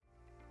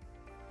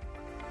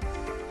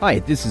Hi,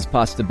 this is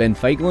Pastor Ben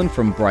Fagelin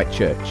from Bright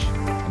Church.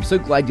 I'm so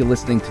glad you're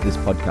listening to this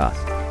podcast.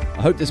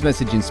 I hope this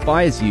message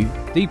inspires you,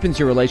 deepens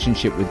your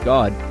relationship with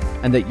God,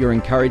 and that you're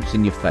encouraged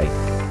in your faith.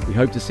 We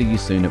hope to see you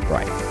soon at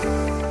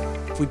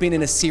Bright. We've been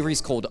in a series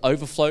called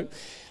Overflow.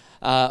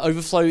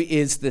 Overflow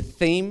is the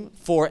theme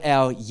for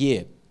our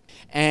year.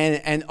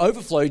 And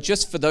Overflow,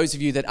 just for those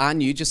of you that are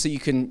new, just so you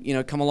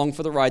can come along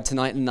for the ride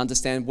tonight and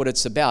understand what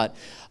it's about,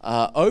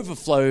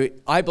 Overflow,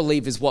 I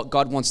believe, is what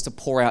God wants to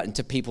pour out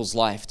into people's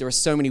life. There are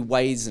so many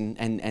ways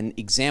and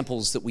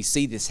examples that we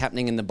see this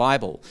happening in the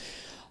Bible.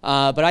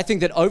 But I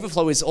think that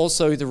overflow is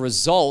also the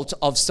result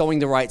of sowing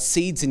the right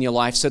seeds in your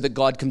life so that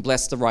God can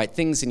bless the right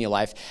things in your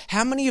life.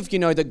 How many of you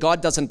know that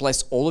God doesn't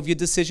bless all of your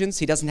decisions?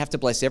 He doesn't have to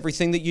bless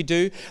everything that you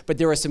do, but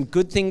there are some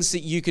good things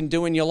that you can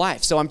do in your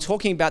life. So I'm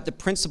talking about the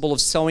principle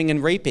of sowing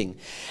and reaping.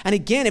 And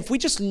again, if we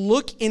just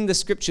look in the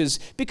scriptures,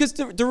 because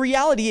the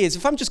reality is,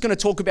 if I'm just going to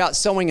talk about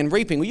sowing and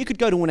reaping, well, you could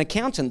go to an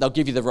accountant, they'll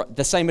give you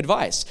the same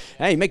advice.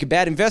 Hey, make a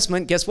bad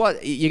investment, guess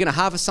what? You're going to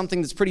harvest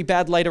something that's pretty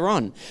bad later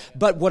on.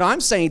 But what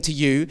I'm saying to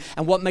you,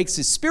 and what makes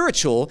it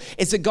spiritual,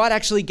 is that God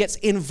actually gets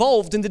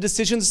involved in the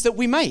decisions that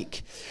we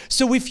make.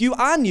 So if you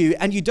are new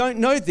and you don't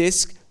know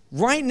this,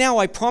 right now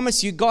I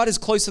promise you God is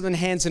closer than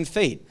hands and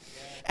feet.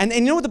 And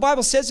you know what the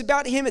Bible says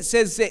about him? It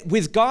says that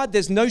with God,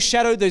 there's no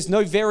shadow, there's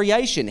no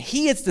variation.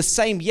 He is the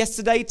same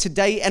yesterday,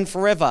 today, and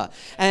forever.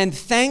 And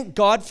thank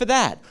God for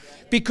that.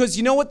 Because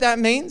you know what that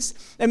means?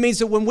 It means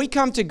that when we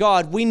come to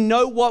God, we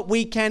know what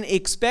we can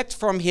expect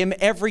from him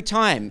every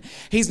time.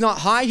 He's not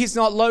high, he's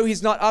not low,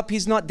 he's not up,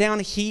 he's not down.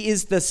 He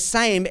is the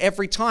same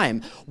every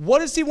time. What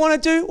does he want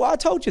to do? Well, I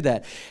told you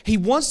that. He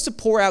wants to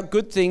pour out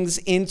good things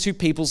into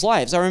people's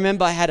lives. I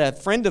remember I had a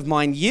friend of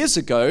mine years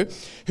ago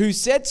who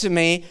said to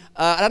me,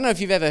 I don't know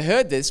if you've ever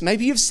heard this,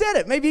 maybe you've said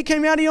it, maybe it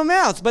came out of your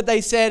mouth, but they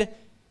said,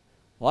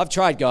 well, I've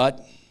tried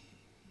God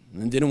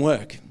and it didn't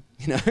work,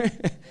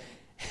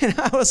 And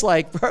I was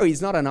like, bro,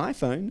 he's not an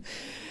iPhone.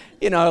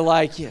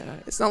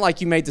 It's not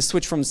like you made the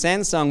switch from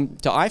Samsung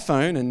to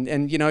iPhone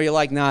and you're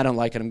like, no, I don't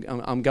like it.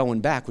 I'm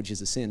going back, which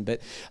is a sin.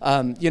 But,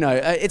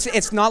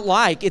 it's not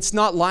like it's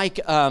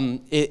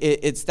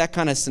that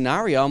kind of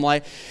scenario. I'm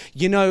like,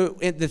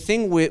 the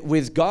thing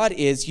with God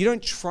is you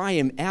don't try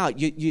him out.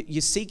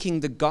 You're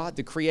seeking the God,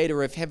 the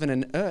creator of heaven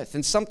and earth.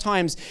 And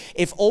sometimes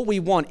if all we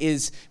want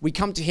is we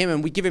come to him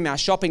and we give him our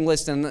shopping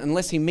list, and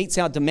unless he meets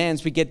our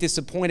demands, we get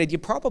disappointed, you're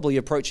probably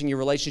approaching your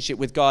relationship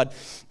with God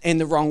in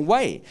the wrong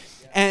way.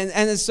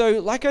 And so,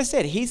 like I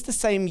said, he's the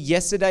same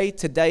yesterday,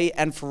 today,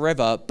 and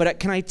forever. But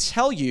can I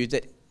tell you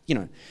that,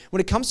 when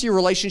it comes to your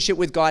relationship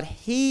with God,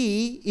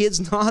 he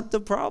is not the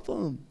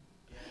problem.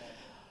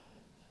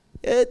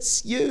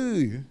 It's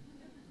you.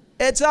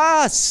 It's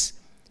us.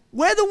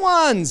 We're the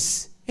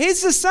ones.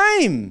 He's the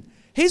same.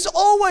 He's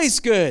always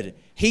good.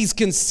 He's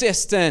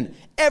consistent.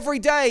 Every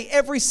day,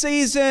 every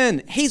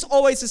season. He's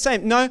always the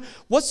same. No,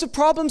 what's the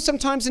problem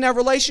sometimes in our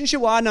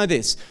relationship? Well, I know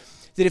this,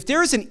 that if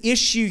there is an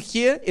issue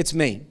here, it's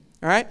me.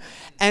 All right.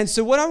 And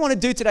so what I want to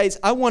do today is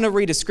I want to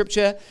read a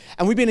scripture.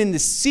 And we've been in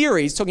this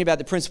series talking about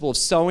the principle of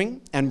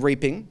sowing and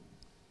reaping.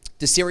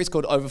 The series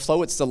called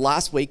Overflow. It's the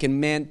last week.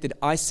 And man, did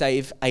I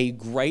save a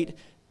great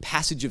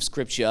passage of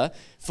scripture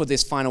for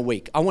this final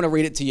week. I want to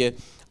read it to you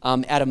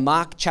out of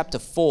Mark chapter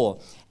 4.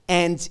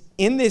 And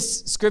in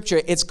this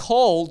scripture, it's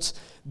called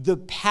the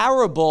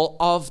parable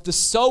of the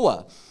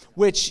sower.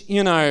 Which,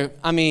 in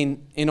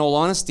all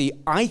honesty,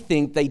 I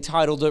think they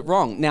titled it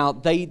wrong. Now,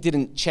 they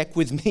didn't check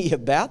with me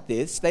about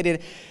this.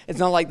 It's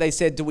not like they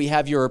said, do we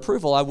have your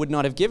approval? I would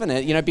not have given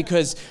it,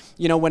 because,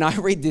 when I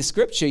read this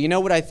scripture, you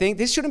know what I think?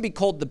 This shouldn't be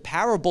called the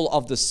parable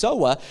of the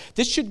sower.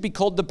 This should be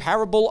called the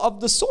parable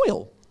of the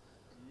soil.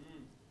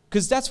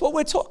 Because that's what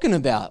we're talking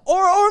about.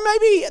 Or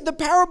maybe the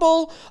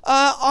parable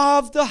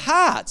of the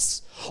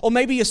hearts. Or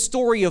maybe a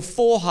story of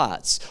 4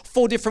 hearts,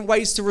 4 different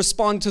ways to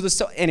respond to the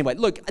soul. Anyway,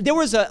 look, there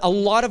was a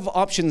lot of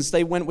options.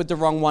 They went with the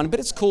wrong one, but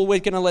it's cool. We're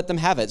going to let them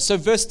have it. So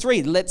verse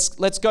 3,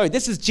 let's go.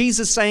 This is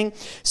Jesus saying,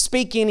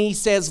 speaking, he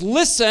says,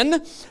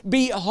 listen,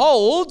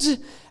 behold,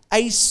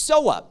 a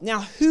sower.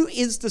 Now, who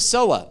is the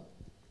sower?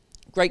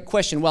 Great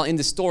question. Well, in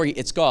the story,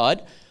 it's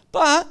God,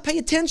 but pay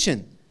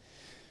attention.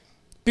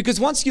 Because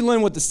once you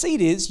learn what the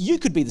seed is, you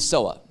could be the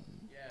sower.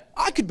 Yeah.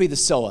 I could be the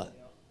sower.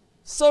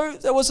 So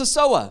there was a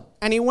sower,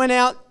 and he went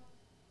out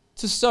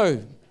to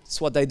sow.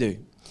 That's what they do.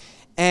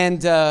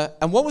 And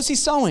what was he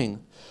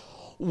sowing?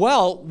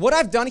 Well, what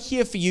I've done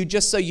here for you,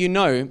 just so you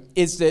know,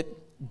 is that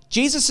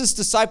Jesus'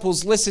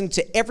 disciples listened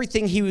to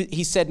everything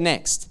he said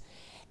next.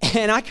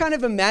 And I kind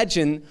of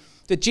imagine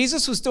that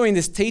Jesus was doing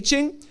this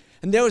teaching,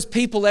 and there was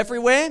people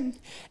everywhere,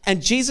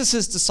 and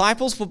Jesus'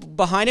 disciples were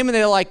behind him, and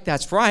they're like,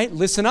 that's right,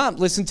 listen up,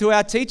 listen to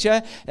our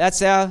teacher.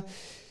 That's our,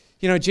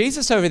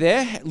 Jesus over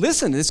there.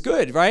 Listen, it's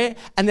good, right?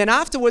 And then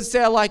afterwards,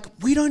 they're like,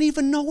 we don't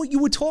even know what you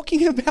were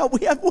talking about.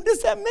 What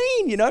does that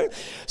mean,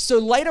 So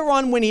later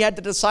on, when he had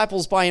the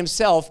disciples by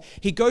himself,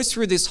 he goes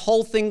through this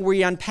whole thing where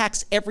he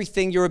unpacks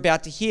everything you're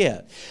about to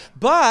hear.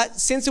 But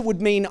since it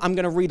would mean I'm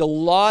going to read a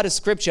lot of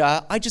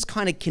scripture, I just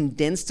kind of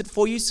condensed it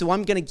for you. So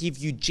I'm going to give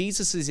you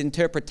Jesus'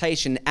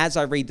 interpretation as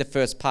I read the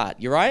first part.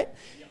 You right?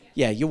 Yeah.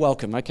 Yeah, you're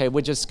welcome. Okay,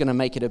 we're just going to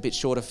make it a bit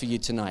shorter for you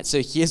tonight.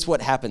 So here's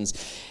what happens.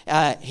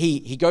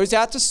 He goes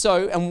out to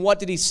sow, and what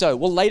did he sow?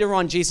 Well, later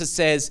on, Jesus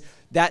says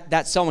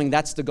that sowing,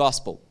 that's the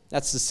gospel.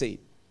 That's the seed.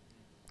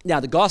 Now,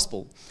 the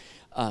gospel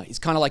is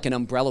kind of like an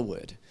umbrella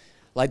word.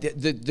 Like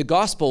the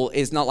gospel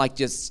is not like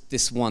just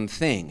this one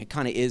thing. It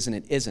kind of is and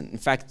it isn't. In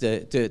fact,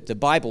 the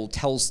Bible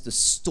tells the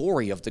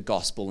story of the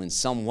gospel in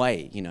some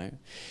way, you know.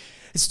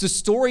 It's the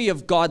story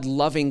of God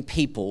loving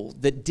people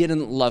that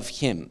didn't love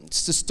him.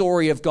 It's the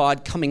story of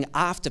God coming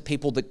after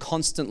people that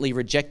constantly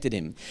rejected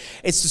him.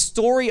 It's the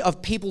story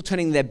of people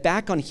turning their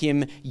back on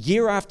him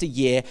year after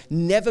year,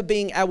 never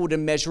being able to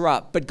measure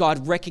up, but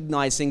God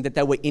recognizing that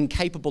they were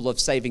incapable of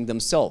saving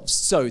themselves.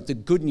 So the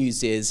good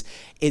news is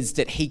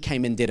that he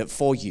came and did it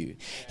for you.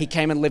 He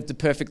came and lived the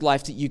perfect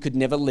life that you could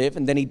never live,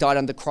 and then he died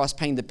on the cross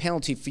paying the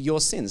penalty for your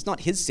sins.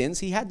 Not his sins,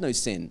 he had no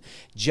sin,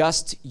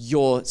 just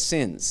your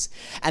sins.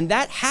 And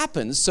that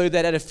happened so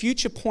that at a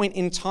future point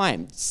in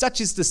time, such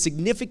is the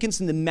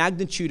significance and the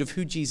magnitude of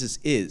who Jesus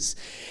is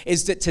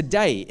that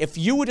today, if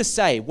you were to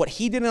say what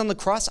he did on the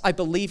cross, I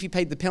believe he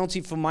paid the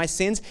penalty for my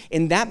sins,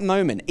 in that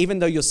moment, even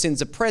though your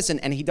sins are present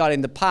and he died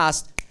in the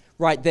past,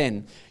 right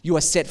then, you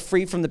are set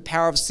free from the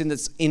power of sin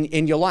that's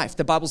in your life.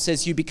 The Bible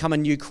says you become a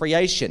new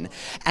creation.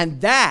 And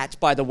that,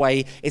 by the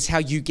way, is how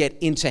you get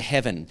into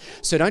heaven.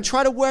 So don't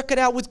try to work it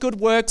out with good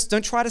works.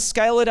 Don't try to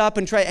scale it up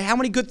and try, how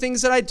many good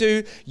things did I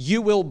do?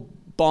 You will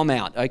bomb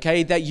out,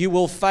 okay? That you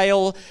will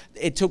fail.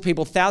 It took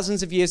people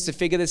thousands of years to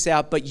figure this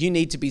out, but you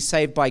need to be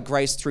saved by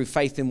grace through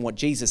faith in what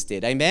Jesus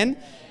did. Amen?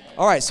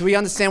 All right, so we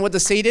understand what the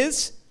seed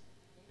is?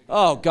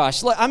 Oh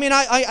gosh, I mean,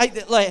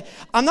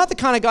 I'm not the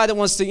kind of guy that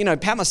wants to,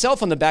 pat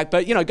myself on the back,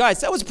 but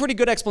guys, that was a pretty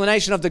good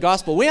explanation of the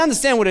gospel. We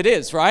understand what it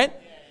is, right?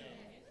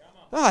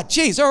 Oh,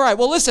 geez, all right.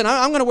 Well, listen,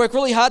 I'm going to work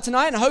really hard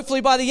tonight, and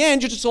hopefully by the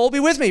end, you'll just all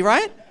be with me,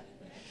 right?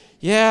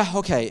 Yeah,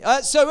 okay.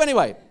 So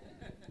anyway,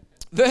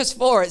 verse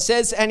 4, it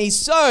says, and he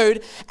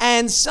sowed,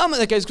 and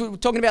we're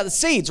talking about the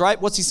seeds,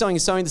 right? What's he sowing?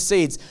 He's sowing the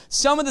seeds.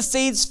 Some of the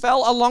seeds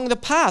fell along the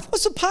path.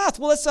 What's the path?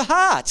 Well, it's the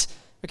heart,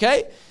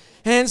 okay?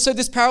 And so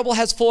this parable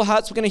has 4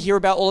 hearts. We're going to hear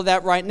about all of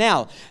that right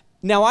now.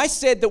 Now, I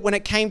said that when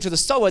it came to the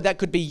sower, that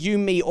could be you,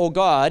 me, or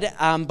God.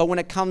 But when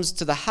it comes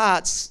to the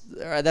hearts,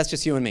 that's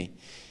just you and me.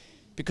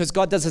 Because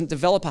God doesn't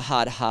develop a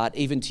hard heart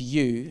even to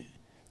you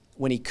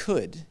when he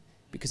could,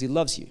 because he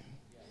loves you.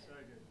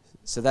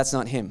 So that's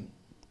not him.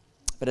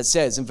 But it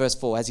says in verse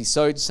 4, as he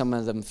sowed, some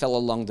of them fell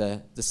along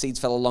the seeds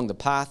fell along the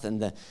path,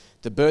 and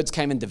the birds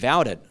came and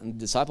devoured it. And the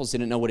disciples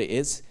didn't know what it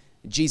is.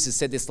 Jesus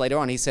said this later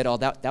on. He said,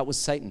 that was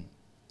Satan.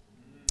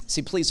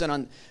 See, please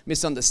don't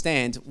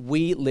misunderstand.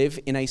 We live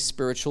in a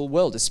spiritual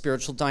world, a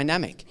spiritual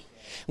dynamic.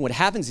 And what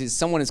happens is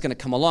someone is going to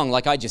come along,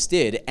 like I just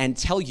did, and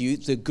tell you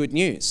the good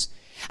news.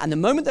 And the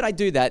moment that I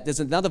do that,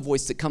 there's another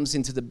voice that comes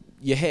into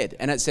your head,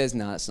 and it says,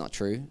 no, that's not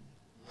true.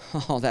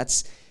 Oh,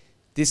 this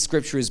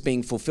scripture is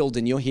being fulfilled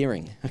in your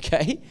hearing,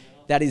 okay?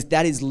 That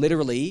is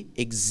literally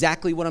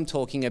exactly what I'm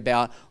talking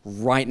about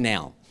right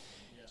now.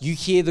 You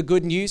hear the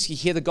good news, you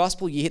hear the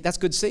gospel, that's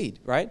good seed,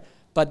 right?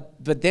 But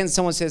then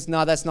someone says,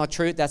 no, that's not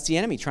true. That's the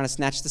enemy trying to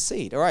snatch the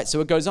seed. All right,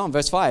 so it goes on.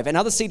 Verse 5.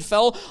 Another seed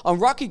fell on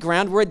rocky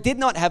ground where it did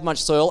not have much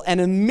soil,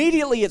 and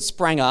immediately it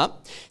sprang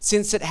up,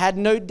 since it had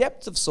no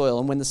depth of soil.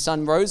 And when the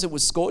sun rose, it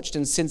was scorched,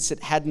 and since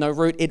it had no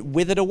root, it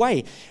withered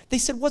away. They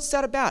said, what's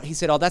that about? He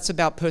said, that's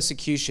about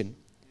persecution.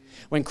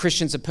 When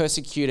Christians are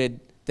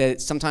persecuted,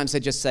 sometimes they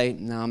just say,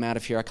 no, I'm out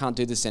of here. I can't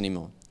do this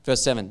anymore.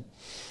 Verse 7.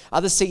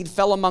 Other seed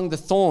fell among the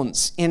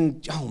thorns.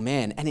 And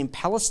in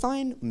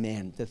Palestine,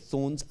 the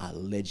thorns are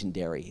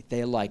legendary.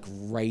 They're like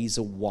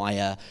razor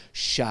wire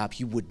sharp.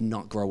 You would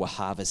not grow a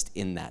harvest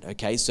in that,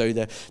 okay? So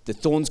the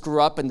thorns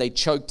grew up and they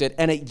choked it,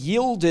 and it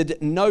yielded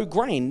no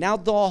grain. Now,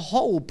 the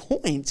whole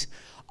point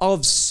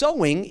of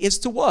sowing is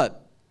to what?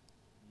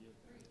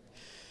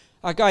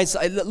 Guys,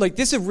 look,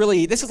 this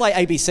is like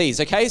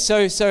ABCs, okay?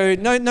 So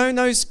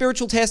no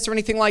spiritual tests or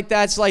anything like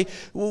that. It's like,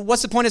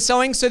 what's the point of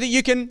sowing? So that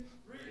you can...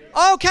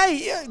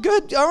 Okay, yeah,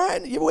 good. All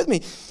right, you're with me.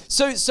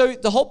 So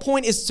the whole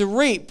point is to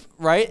reap,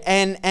 right?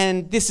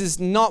 And this is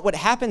not what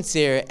happens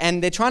here.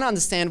 And they're trying to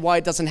understand why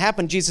it doesn't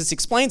happen. Jesus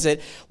explains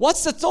it.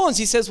 What's the thorns?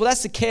 He says, well,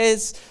 that's the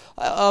cares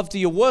of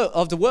the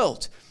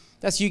world.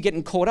 That's you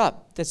getting caught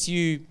up. That's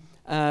you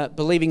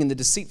believing in the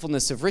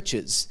deceitfulness of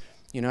riches.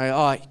 You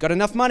got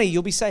enough money,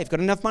 you'll be safe.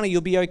 Got enough money,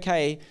 you'll be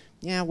okay.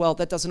 Yeah, well,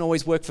 that doesn't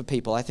always work for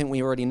people. I think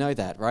we already know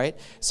that, right?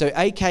 So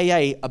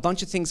AKA, a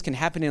bunch of things can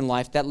happen in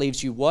life that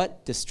leaves you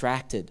what?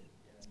 Distracted.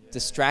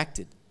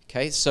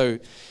 Okay, so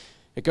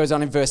it goes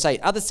on in verse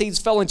 8. Other seeds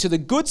fell into the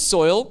good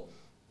soil.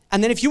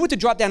 And then if you were to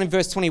drop down in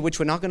verse 20, which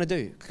we're not going to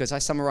do because I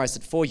summarized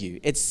it for you,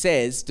 it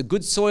says the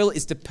good soil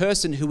is the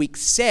person who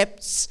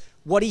accepts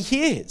what he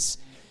hears.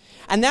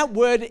 And that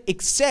word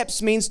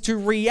accepts means to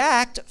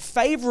react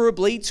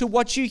favorably to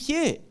what you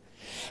hear.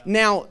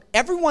 Now,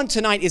 everyone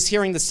tonight is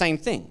hearing the same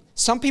thing.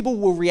 Some people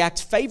will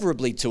react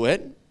favorably to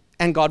it,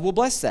 and God will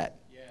bless that.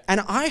 Yeah.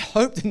 And I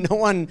hope that no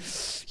one,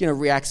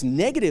 reacts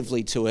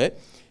negatively to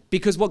it,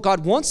 Because what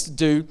God wants to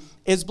do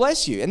is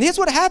bless you. And here's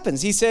what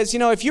happens. He says,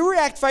 if you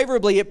react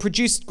favorably, it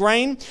produced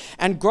grain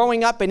and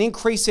growing up and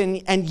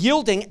increasing and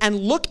yielding. And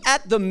look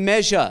at the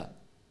measure.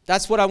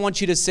 That's what I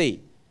want you to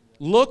see.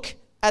 Look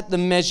at the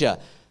measure.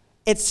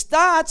 It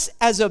starts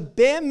as a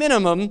bare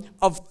minimum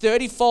of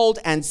 30-fold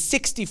and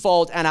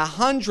 60-fold and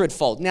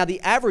 100-fold. Now, the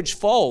average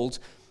fold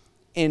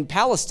in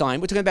Palestine,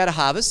 we're talking about a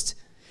harvest.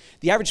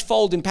 The average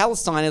fold in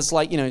Palestine is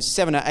like,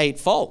 7 or 8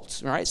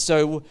 folds, right?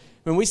 So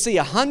when we see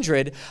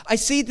 100, I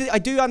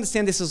do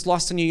understand this is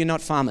lost on you. You're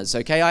not farmers,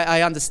 okay?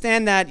 I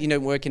understand that,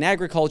 work in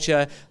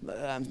agriculture,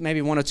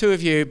 maybe one or two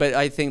of you, but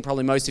I think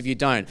probably most of you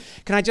don't.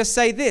 Can I just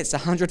say this?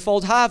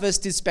 100-fold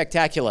harvest is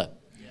spectacular.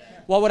 Yeah.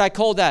 What would I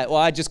call that? Well,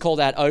 I just call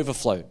that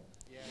overflow.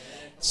 Yeah.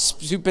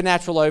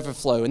 Supernatural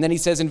overflow. And then he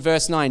says in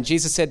verse 9,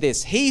 Jesus said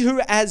this, "He who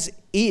has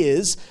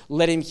ears,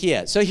 let him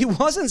hear." So he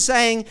wasn't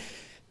saying,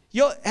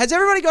 has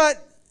everybody got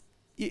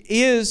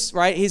ears,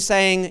 right? He's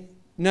saying,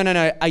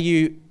 no, are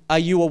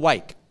you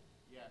awake?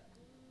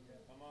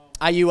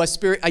 Are you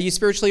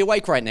spiritually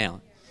awake right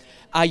now?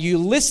 Are you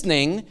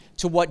listening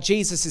to what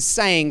Jesus is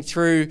saying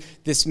through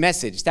this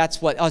message?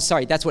 That's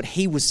what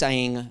he was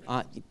saying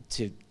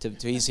to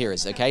his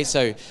hearers, okay?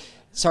 So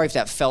sorry if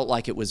that felt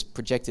like it was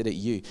projected at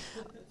you.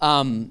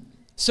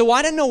 So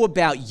I don't know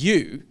about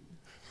you,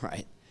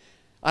 right?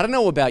 I don't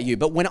know about you,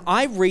 but when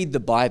I read the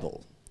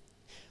Bible,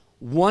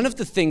 one of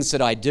the things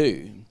that I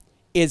do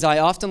is I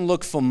often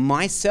look for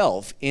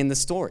myself in the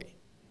story.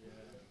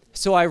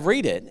 So I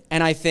read it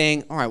and I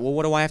think, all right, well,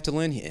 what do I have to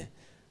learn here?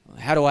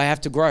 How do I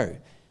have to grow?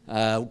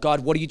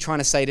 God, what are you trying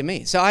to say to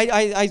me? So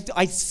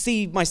I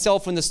see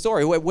myself in the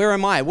story. Where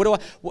am I?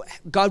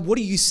 God, what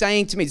are you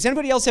saying to me? Does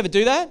anybody else ever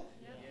do that?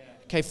 Yeah.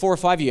 Okay, 4 or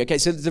 5 of you. Okay,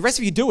 so the rest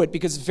of you do it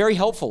because it's very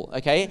helpful,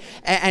 okay?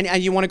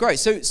 And you want to grow.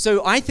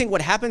 So I think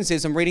what happens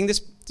is I'm reading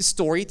this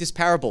story, this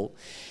parable,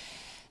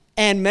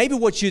 and maybe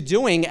what you're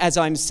doing as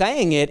I'm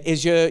saying it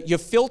is you're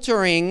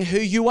filtering who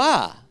you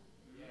are.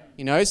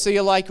 So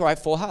you're like, all right,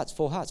 4 hearts.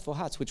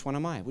 Which one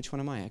am I?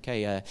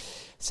 Okay,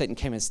 Satan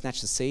came and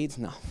snatched the seeds.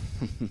 No,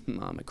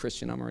 I'm a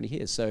Christian. I'm already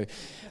here. So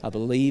I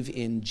believe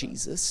in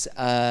Jesus.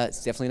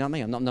 It's definitely not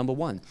me. I'm not number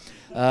 1.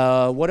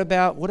 What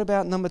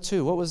about number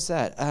 2? What was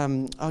that?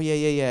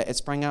 Yeah. It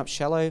sprang up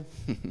shallow.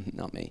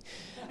 Not me.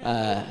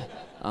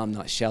 I'm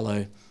not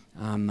shallow.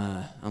 I'm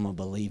a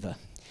believer.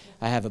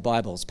 I have a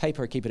Bible. It's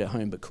paper. I keep it at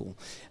home, but cool.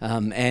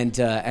 And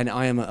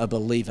I am a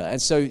believer.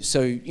 And so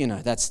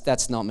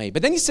that's not me.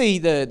 But then you see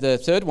the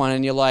third one,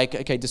 and you're like,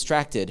 okay,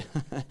 distracted.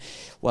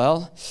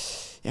 Well,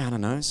 yeah, I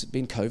don't know. It's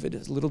been COVID.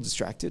 It's a little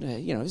distracted.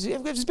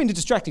 It's been a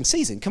distracting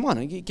season. Come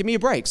on, give me a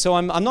break. So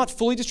I'm not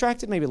fully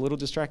distracted, maybe a little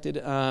distracted.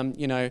 And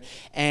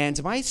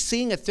am I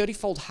seeing a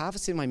 30-fold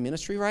harvest in my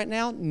ministry right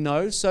now?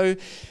 No. So,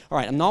 all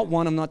right, I'm not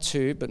 1, I'm not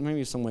 2, but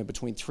maybe somewhere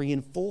between 3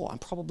 and 4. I'm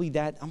probably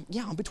that.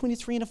 I'm between a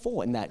 3 and a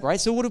 4 in that,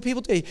 right? So what do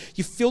people do?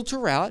 You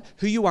filter out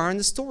who you are in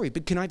the story.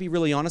 But can I be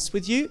really honest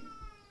with you?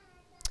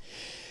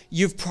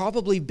 You've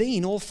probably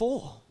been all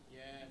 4.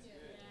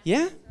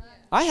 Yeah?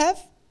 I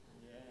have.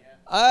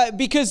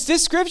 Because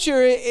this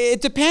scripture,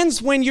 it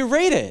depends when you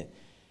read it.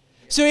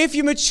 So if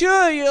you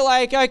mature, you're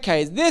like,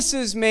 okay, this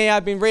is me.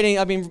 I've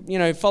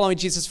been following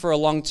Jesus for a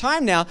long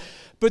time now.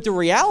 But the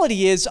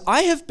reality is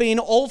I have been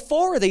all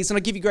 4 of these. And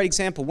I'll give you a great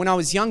example. When I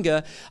was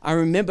younger, I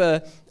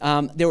remember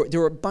there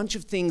were a bunch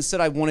of things that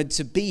I wanted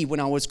to be when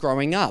I was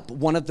growing up.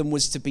 One of them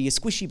was to be a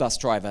squishy bus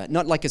driver.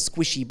 Not like a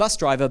squishy bus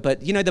driver, but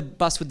the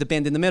bus with the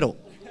bend in the middle.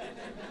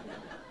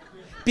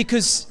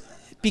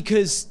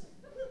 Because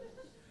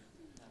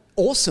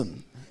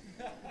awesome.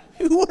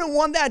 Who wouldn't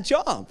want that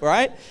job,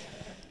 right?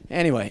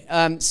 Anyway,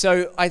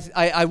 so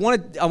I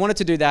wanted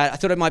to do that. I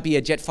thought it might be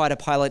a jet fighter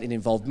pilot. It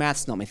involved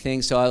maths, not my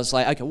thing. So I was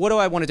like, okay, what do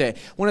I want to do?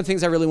 One of the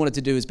things I really wanted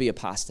to do is be a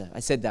pastor.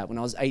 I said that when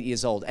I was 8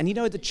 years old. And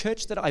the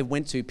church that I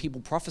went to, people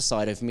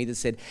prophesied over me that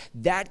said,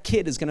 that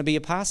kid is going to be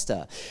a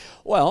pastor.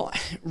 Well,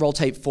 roll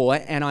tape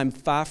 4, and I'm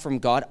far from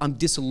God. I'm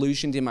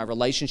disillusioned in my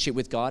relationship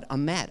with God.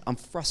 I'm mad. I'm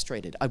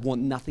frustrated. I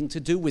want nothing to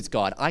do with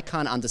God. I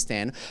can't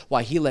understand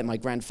why he let my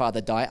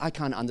grandfather die. I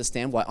can't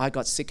understand why I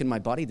got sick in my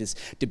body, this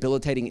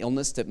debilitating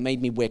illness that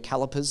made me wear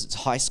calipers. It's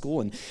high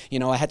school, and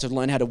I had to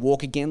learn how to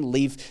walk again,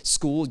 leave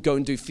school, go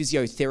and do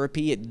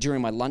physiotherapy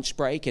during my lunch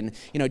break, and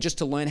just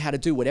to learn how to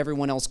do what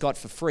everyone else got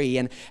for free.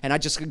 And I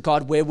just,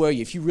 God, where were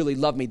you? If you really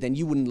loved me, then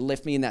you wouldn't have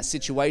left me in that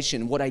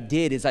situation. What I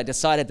did is I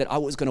decided that I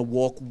was going to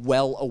walk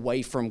well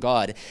away from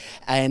God.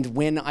 And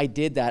when I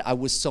did that, I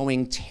was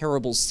sowing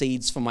terrible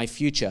seeds for my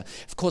future.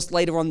 Of course,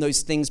 later on,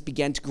 those things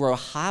began to grow a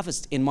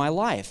harvest in my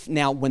life.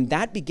 Now, when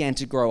that began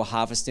to grow a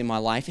harvest in my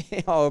life,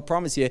 I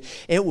promise you,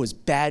 it was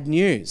bad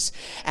news.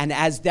 And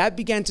as that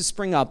began to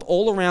spring up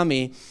all around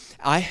me,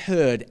 I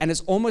heard, and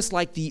it's almost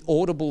like the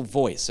audible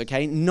voice,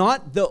 okay?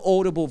 Not the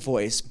audible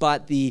voice,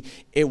 but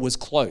it was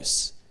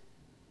close,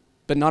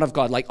 but not of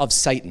God, like of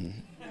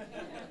Satan.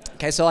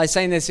 Okay, so I was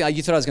saying this,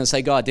 you thought I was going to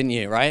say God, didn't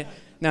you, right?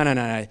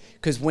 No.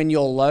 Because when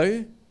you're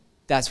low,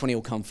 that's when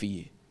he'll come for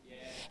you. Yeah.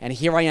 And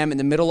here I am in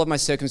the middle of my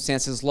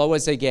circumstances, low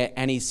as they get,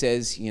 and he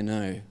says,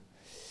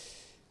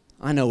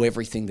 I know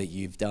everything that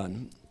you've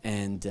done,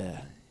 and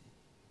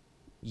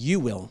you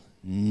will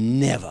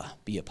never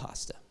be a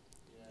pastor.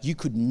 You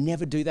could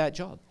never do that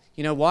job.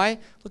 You know why?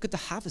 Look at the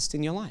harvest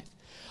in your life.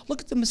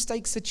 Look at the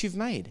mistakes that you've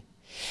made.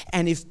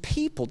 And if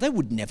people, they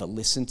would never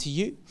listen to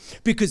you,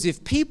 because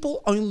if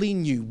people only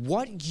knew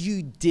what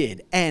you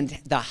did and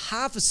the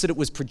harvest that it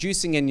was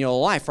producing in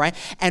your life, right?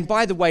 And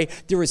by the way,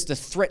 there is the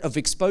threat of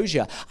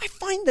exposure. I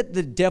find that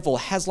the devil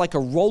has like a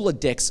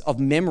Rolodex of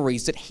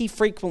memories that he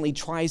frequently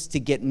tries to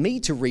get me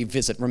to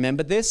revisit.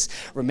 Remember this?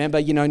 Remember,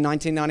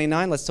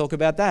 1999? Let's talk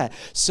about that.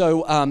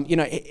 So,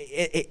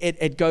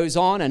 it goes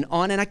on, and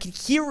I can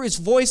hear his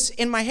voice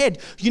in my head.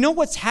 You know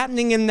what's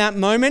happening in that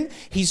moment?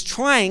 He's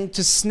trying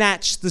to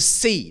snatch the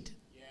seed.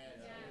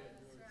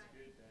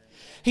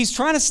 He's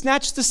trying to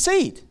snatch the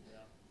seed.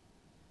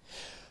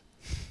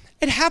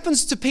 It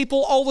happens to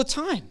people all the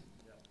time.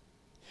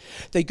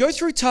 They go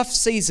through tough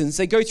seasons,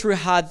 they go through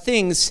hard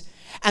things,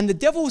 and the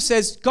devil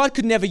says, God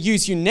could never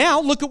use you now.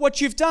 Look at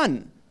what you've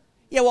done.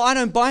 Yeah, well, I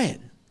don't buy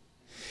it.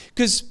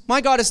 Because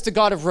my God is the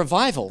God of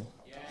revival.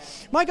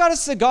 My God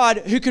is the God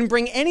who can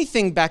bring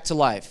anything back to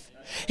life.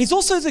 He's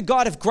also the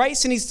God of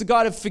grace, and he's the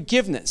God of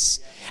forgiveness.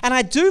 And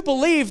I do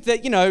believe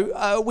that,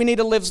 we need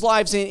to live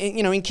lives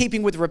in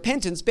keeping with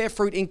repentance, bear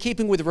fruit in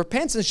keeping with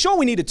repentance. Sure,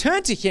 we need to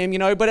turn to him,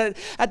 but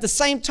at the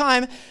same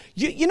time,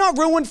 you're not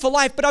ruined for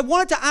life. But I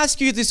wanted to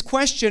ask you this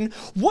question.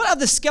 What are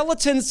the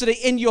skeletons that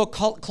are in your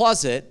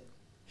closet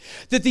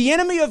that the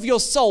enemy of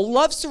your soul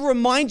loves to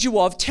remind you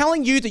of,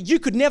 telling you that you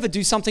could never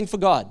do something for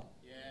God?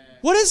 Yeah.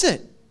 What is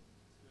it?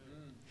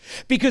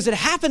 Because it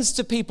happens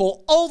to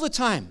people all the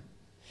time.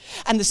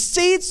 And the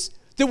seeds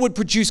that would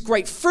produce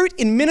great fruit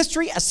in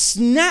ministry are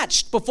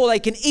snatched before they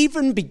can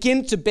even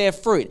begin to bear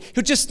fruit.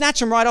 He'll just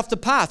snatch them right off the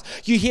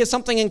path. You hear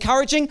something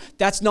encouraging,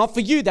 that's not for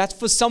you, that's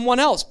for someone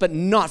else, but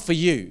not for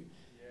you.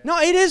 Yeah.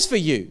 No, it is for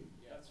you.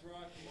 Yeah.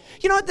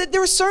 That's right.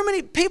 There are so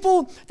many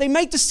people, they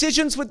make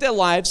decisions with their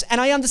lives, and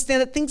I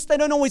understand that things, they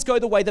don't always go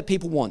the way that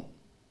people want.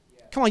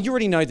 Yeah. Come on, you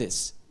already know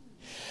this.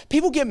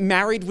 People get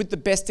married with the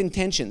best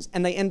intentions,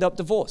 and they end up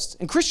divorced.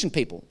 And Christian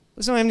people,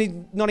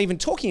 not even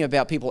talking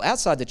about people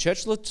outside the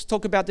church. Let's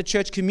talk about the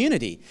church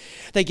community.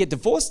 They get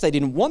divorced. They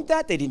didn't want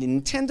that. They didn't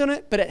intend on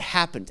it, but it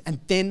happened. And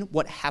then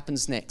what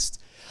happens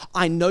next?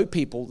 I know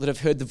people that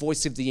have heard the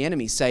voice of the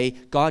enemy say,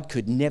 God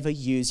could never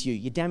use you.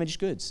 You're damaged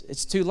goods.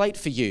 It's too late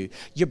for you.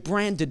 You're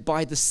branded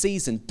by the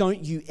season.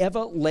 Don't you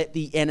ever let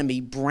the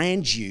enemy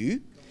brand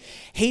you.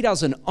 He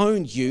doesn't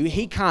own you.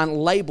 He can't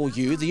label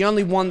you. The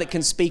only one that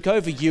can speak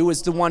over you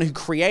is the one who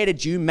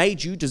created you,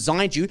 made you,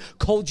 designed you,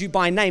 called you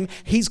by name.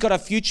 He's got a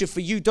future for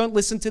you. Don't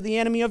listen to the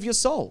enemy of your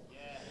soul.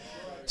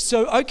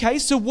 So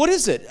what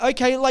is it?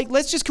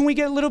 Can we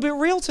get a little bit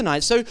real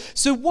tonight? So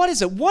what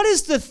is it? What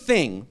is the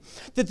thing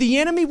that the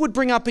enemy would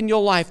bring up in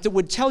your life that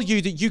would tell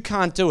you that you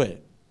can't do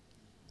it?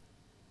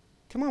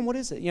 Come on, what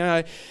is it?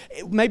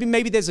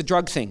 Maybe there's a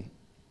drug thing.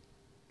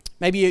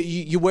 Maybe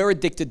you were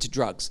addicted to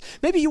drugs.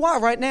 Maybe you are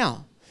right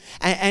now.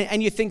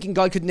 And you're thinking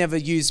God could never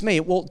use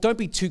me. Well, don't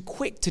be too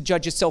quick to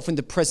judge yourself in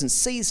the present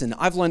season.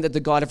 I've learned that the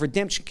God of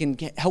redemption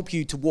can help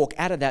you to walk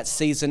out of that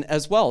season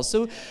as well.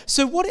 So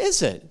what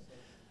is it?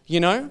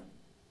 I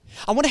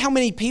wonder how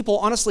many people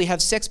honestly have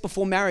sex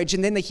before marriage,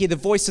 and then they hear the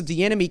voice of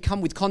the enemy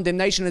come with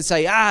condemnation and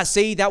say,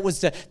 see,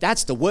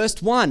 that's the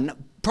worst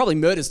one. Probably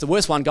murder's the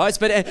worst one, guys,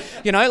 but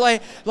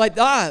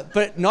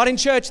but not in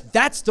church.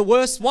 That's the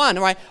worst one.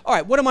 All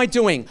right, what am I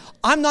doing?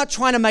 I'm not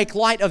trying to make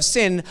light of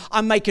sin.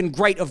 I'm making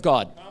great of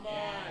God.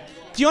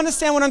 Do you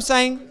understand what I'm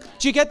saying?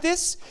 Do you get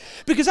this?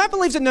 Because I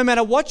believe that no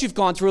matter what you've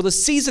gone through or the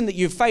season that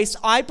you've faced,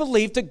 I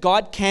believe that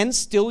God can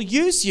still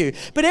use you.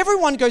 But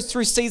everyone goes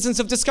through seasons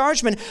of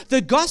discouragement.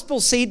 The gospel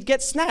seed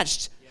gets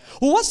snatched.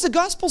 Well, what's the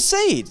gospel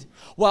seed?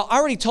 Well, I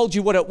already told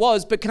you what it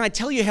was, but can I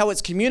tell you how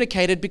it's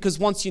communicated? Because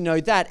once you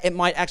know that, it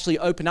might actually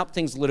open up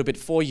things a little bit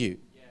for you.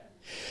 Yeah.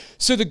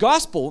 So the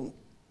gospel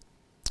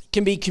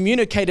can be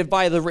communicated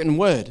by the written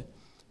word.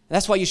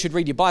 That's why you should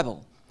read your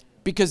Bible.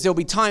 Because there'll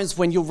be times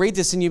when you'll read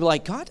this and you'll be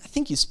like, God, I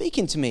think you're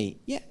speaking to me.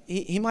 Yeah,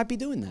 he might be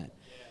doing that.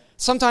 Yeah.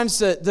 Sometimes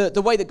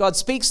the way that God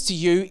speaks to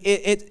you,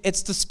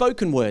 it's the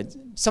spoken word.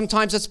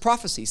 Sometimes it's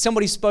prophecy.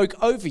 Somebody spoke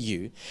over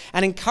you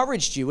and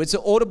encouraged you. It's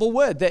an audible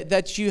word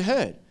that you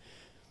heard.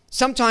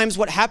 Sometimes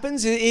what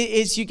happens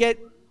is you get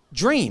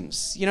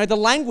dreams, the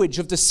language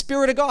of the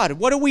Spirit of God.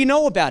 What do we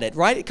know about it,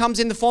 right? It comes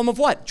in the form of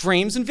what?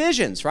 Dreams and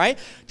visions, right?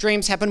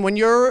 Dreams happen when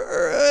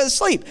you're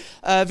asleep.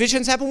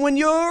 Visions happen when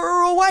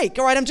you're awake.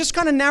 All right, I'm just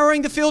kind of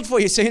narrowing the field for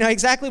you so you know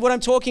exactly what I'm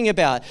talking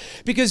about.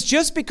 Because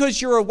just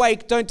because you're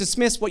awake, don't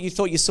dismiss what you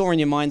thought you saw in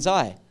your mind's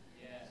eye.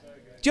 Yeah.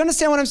 Do you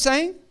understand what I'm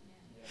saying?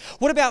 Yeah.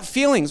 What about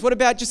feelings? What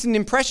about just an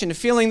impression, a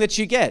feeling that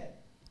you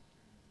get?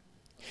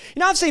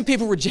 I've seen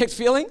people reject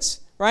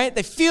feelings. Right?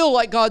 They feel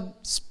like God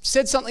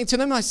said something to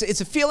them.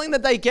 It's a feeling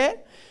that they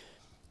get.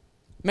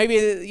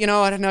 Maybe,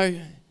 I don't know,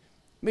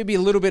 maybe a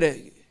little bit of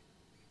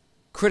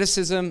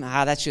criticism.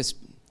 That's just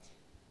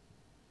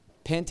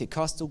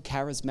Pentecostal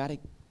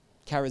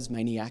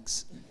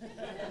charismaniacs.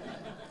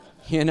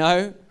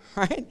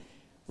 Right?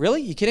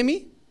 Really? You kidding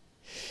me?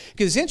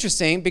 Because it's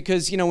interesting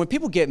because, when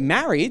people get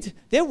married,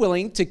 they're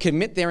willing to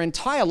commit their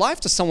entire life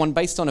to someone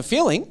based on a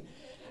feeling.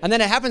 And then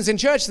it happens in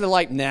church, they're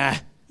like, nah,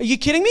 are you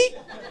kidding me?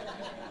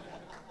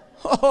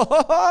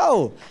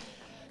 Oh,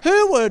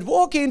 who would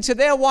walk into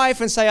their wife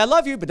and say, I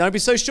love you, but don't be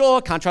so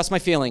sure, can't trust my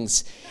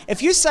feelings.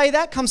 If you say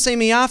that, come see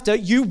me after,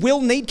 you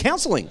will need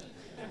counseling.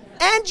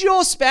 And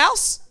your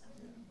spouse.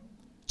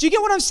 Do you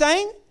get what I'm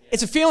saying?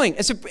 It's a feeling,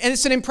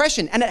 it's an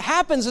impression, and it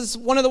happens. It's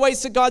one of the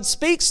ways that God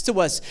speaks to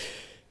us.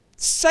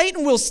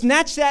 Satan will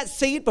snatch that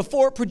seed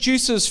before it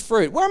produces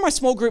fruit. Where are my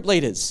small group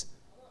leaders?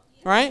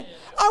 Right?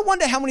 I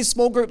wonder how many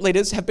small group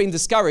leaders have been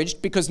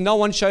discouraged because no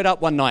one showed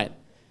up one night.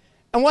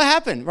 And what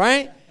happened,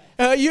 right?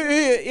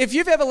 If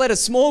you've ever led a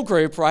small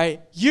group, right,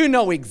 you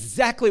know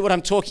exactly what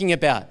I'm talking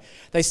about.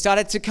 They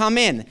started to come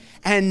in,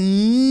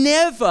 and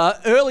never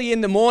early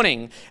in the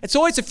morning. It's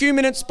always a few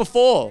minutes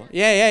before.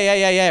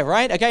 Yeah,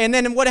 right? Okay, and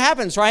then what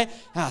happens, right?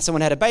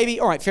 Someone had a baby.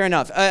 All right, fair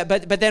enough.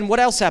 But then what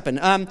else happened?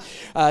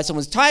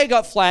 Someone's tire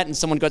got flat, and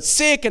someone got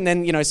sick, and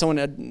then, someone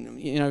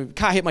had,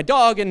 car hit my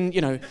dog, and,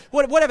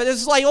 whatever.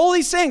 There's like all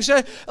these things.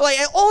 Like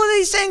all of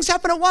these things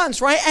happen at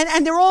once, right?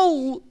 And they're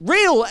all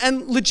real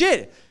and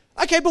legit.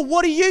 Okay, but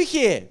what do you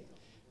hear?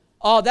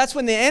 Oh, that's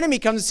when the enemy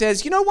comes and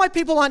says, you know why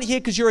people aren't here?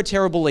 Because you're a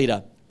terrible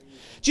leader.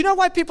 Do you know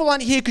why people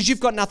aren't here? Because you've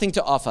got nothing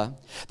to offer.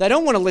 They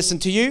don't want to listen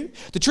to you.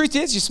 The truth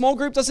is, your small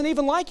group doesn't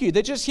even like you.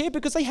 They're just here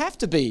because they have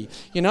to be.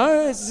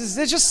 They're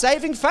just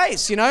saving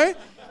face,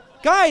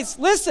 Guys,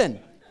 listen,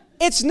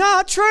 it's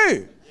not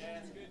true.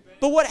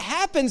 But what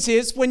happens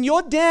is when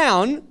you're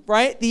down,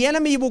 right, the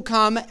enemy will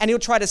come and he'll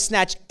try to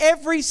snatch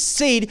every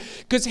seed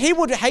because he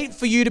would hate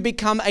for you to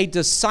become a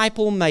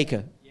disciple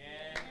maker.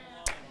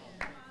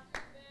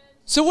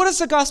 So what does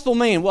the gospel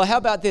mean? Well, how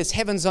about this?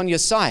 Heaven's on your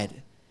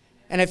side.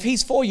 And if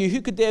he's for you,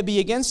 who could dare be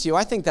against you?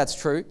 I think that's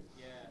true.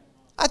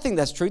 I think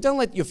that's true. Don't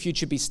let your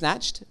future be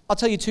snatched. I'll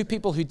tell you two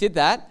people who did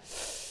that.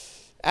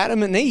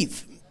 Adam and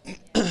Eve.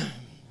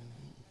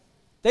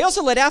 They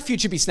also let our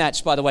future be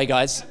snatched, by the way,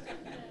 guys.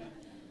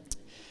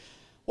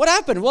 What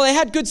happened? Well, they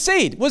had good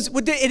seed.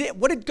 What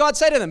did God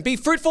say to them? Be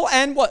fruitful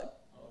and what?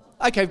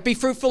 Okay, be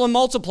fruitful and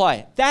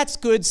multiply. That's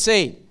good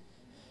seed.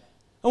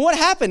 And what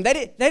happened?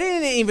 They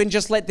didn't even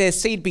just let their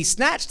seed be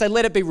snatched. They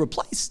let it be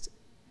replaced.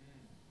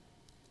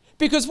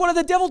 Because what did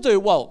the devil do?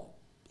 Well,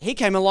 he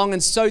came along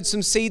and sowed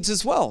some seeds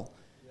as well.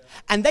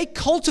 And they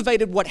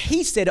cultivated what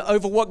he said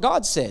over what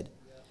God said.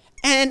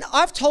 And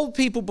I've told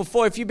people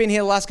before, if you've been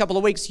here the last couple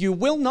of weeks, you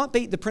will not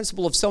beat the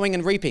principle of sowing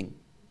and reaping.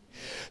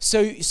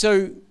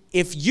 So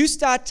if you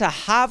start to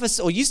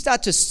harvest or you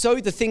start to sow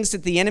the things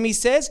that the enemy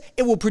says,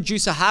 it will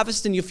produce a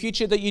harvest in your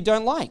future that you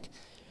don't like.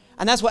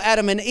 And that's what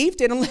Adam and Eve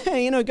did.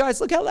 And,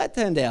 guys, look how that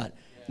turned out.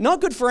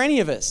 Not good for any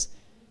of us.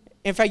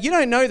 In fact, you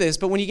don't know this,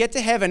 but when you get to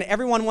heaven,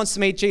 everyone wants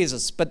to meet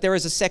Jesus. But there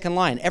is a second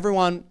line.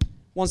 Everyone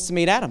wants to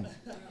meet Adam.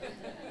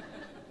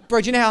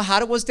 Bro, do you know how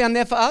hard it was down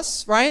there for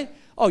us, right?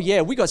 Oh,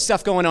 yeah, we got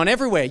stuff going on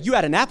everywhere. You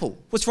had an apple.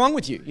 What's wrong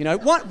with you?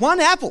 One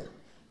apple.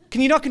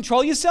 Can you not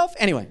control yourself?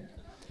 Anyway,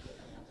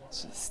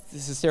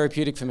 this is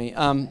therapeutic for me.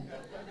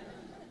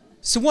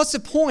 So what's the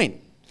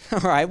point? All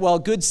right, well,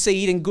 good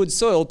seed and good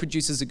soil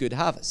produces a good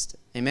harvest.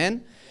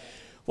 Amen?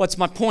 What's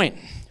my point?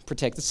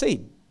 Protect the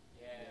seed.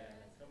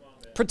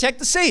 Protect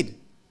the seed.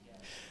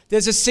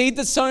 There's a seed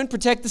that's sown,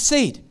 protect the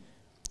seed.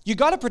 You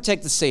got to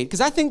protect the seed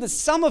because I think that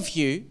some of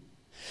you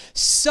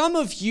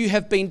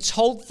have been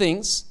told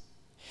things,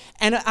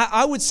 and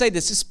I would say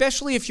this,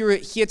 especially if you're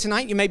here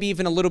tonight, you may be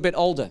even a little bit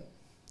older.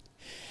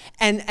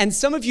 And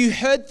some of you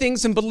heard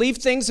things and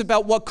believed things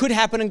about what could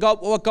happen and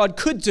what God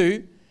could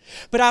do,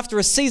 but after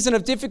a season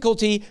of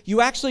difficulty, you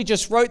actually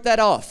just wrote that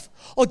off.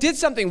 Or did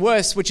something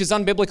worse, which is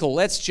unbiblical.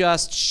 Let's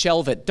just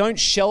shelve it. Don't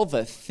shelve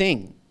a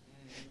thing.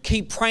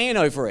 Keep praying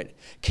over it.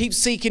 Keep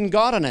seeking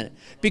God on it.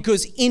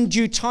 Because in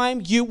due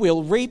time, you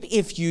will reap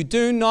if you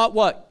do not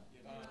what?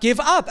 Give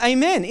up.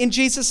 Amen. In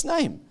Jesus'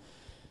 name.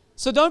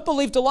 So don't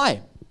believe the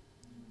lie.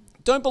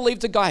 Don't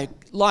believe the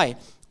lie.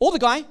 Or the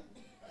guy.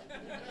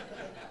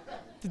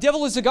 The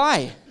devil is a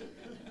guy.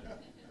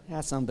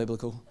 That's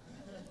unbiblical.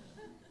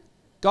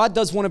 God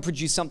does want to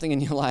produce something in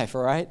your life,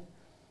 all right?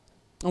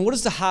 And what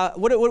does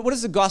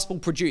the gospel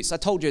produce? I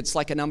told you it's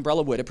like an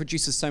umbrella word. It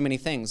produces so many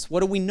things. What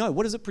do we know?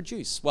 What does it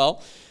produce?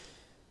 Well,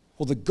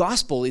 the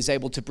gospel is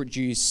able to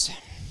produce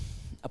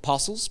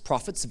apostles,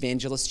 prophets,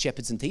 evangelists,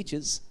 shepherds, and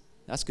teachers.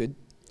 That's good.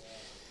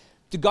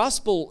 The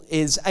gospel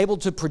is able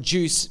to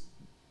produce,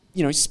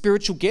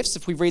 spiritual gifts.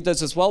 If we read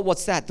those as well,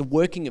 what's that? The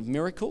working of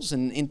miracles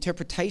and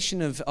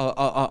interpretation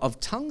of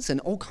tongues and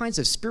all kinds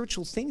of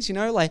spiritual things.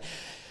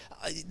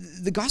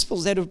 The gospel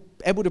is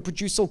able to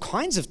produce all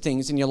kinds of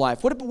things in your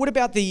life. What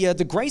about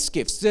the grace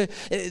gifts?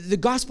 The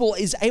gospel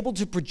is able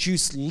to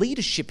produce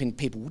leadership in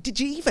people. Did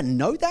you even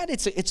know that?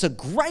 It's a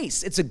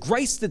grace. It's a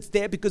grace that's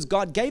there because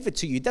God gave it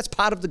to you. That's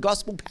part of the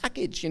gospel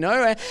package, you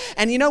know.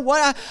 And you know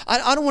what?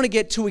 I don't want to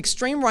get too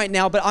extreme right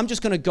now, but I'm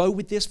just going to go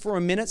with this for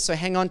a minute, so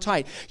hang on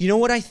tight. You know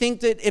what I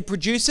think that it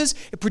produces?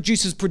 It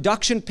produces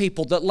production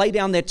people that lay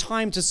down their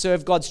time to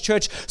serve God's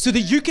church so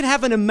that you can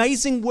have an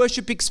amazing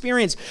worship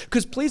experience.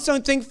 Because please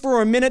don't think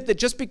for a minute that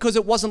just because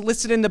it wasn't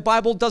listed in the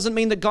Bible doesn't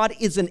mean that God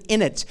isn't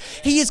in it.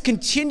 He is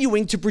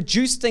continuing to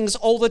produce things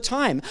all the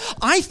time.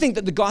 I think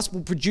that the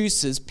gospel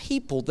produces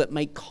people that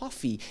make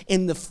coffee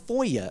in the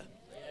foyer.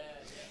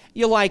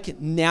 You're like,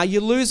 now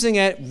you're losing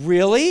it.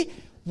 Really?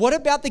 What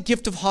about the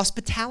gift of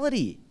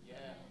hospitality?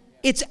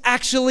 It's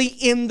actually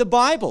in the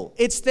Bible.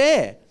 It's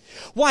there.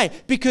 Why?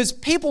 Because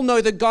people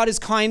know that God is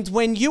kind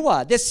when you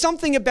are. There's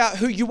something about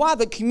who you are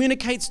that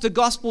communicates the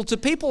gospel to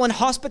people, and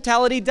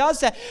hospitality does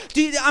that.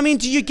 Do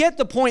you get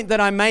the point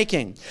that I'm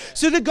making?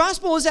 So the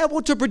gospel is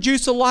able to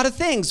produce a lot of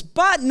things,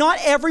 but not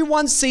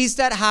everyone sees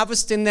that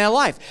harvest in their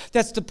life.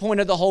 That's the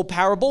point of the whole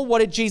parable. What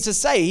did Jesus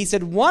say? He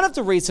said one of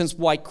the reasons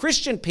why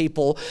Christian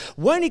people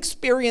won't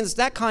experience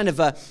that kind of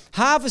a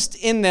harvest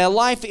in their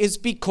life is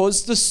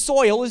because the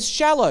soil is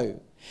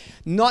shallow.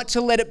 Not to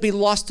let it be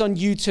lost on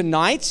you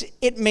tonight,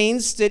 it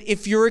means that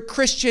if you're a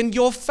Christian,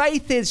 your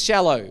faith is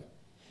shallow.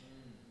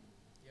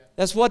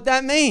 That's what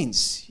that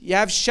means. You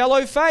have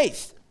shallow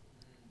faith.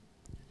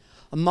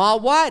 A mile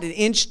wide, an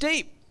inch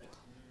deep.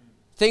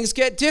 Things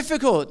get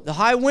difficult. The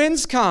high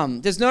winds come.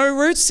 There's no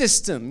root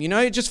system. You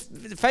know,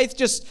 faith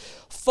just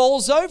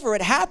falls over.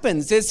 It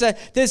happens. There's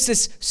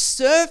this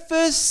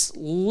surface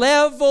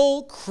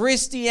level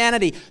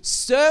Christianity,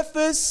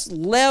 surface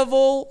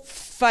level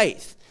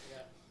faith.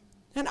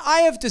 And I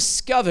have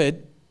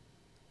discovered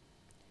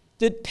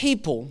that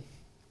people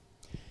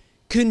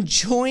can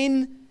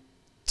join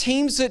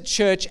teams at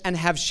church and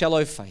have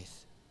shallow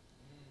faith.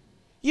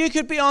 You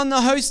could be on the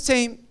host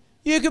team.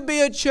 You could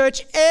be at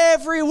church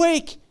every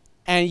week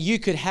and you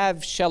could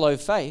have shallow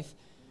faith.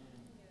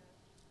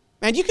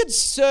 Man, you could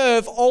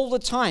serve all the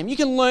time. You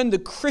can learn the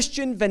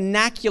Christian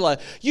vernacular.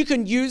 You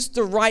can use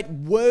the right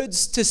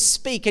words to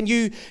speak. And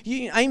you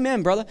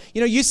amen, brother. You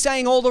know, you're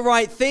saying all the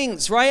right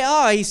things, right?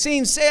 Oh, he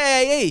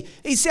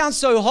sounds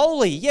so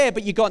holy. Yeah,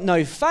 but you got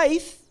no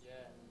faith.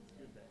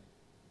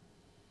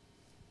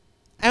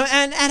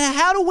 And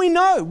how do we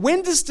know?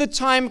 When does the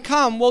time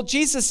come? Well,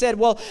 Jesus said,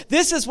 well,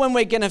 this is when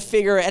we're going to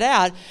figure it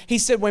out. He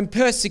said, when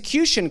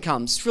persecution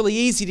comes. It's really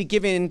easy to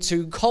give in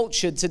to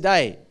culture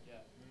today.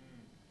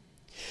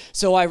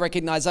 So I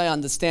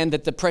understand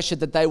that the pressure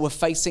that they were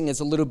facing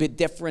is a little bit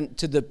different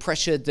to the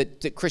pressure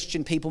that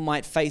Christian people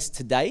might face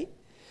today.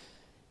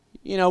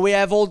 You know, we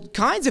have all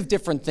kinds of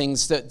different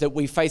things that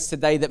we face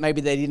today that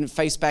maybe they didn't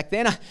face back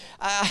then.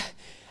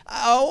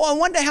 I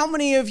wonder how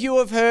many of you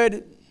have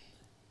heard,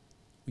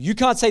 you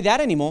can't say that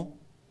anymore.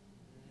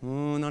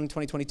 Oh, not in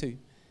 2022.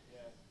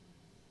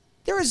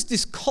 There is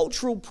this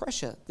cultural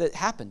pressure that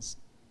happens.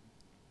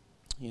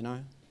 You know,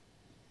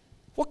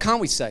 what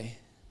can't we say?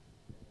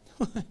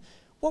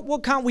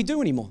 What can't we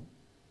do anymore?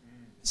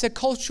 It's a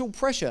cultural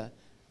pressure.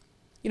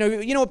 You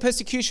know what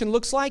persecution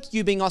looks like?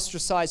 You being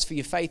ostracized for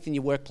your faith in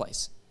your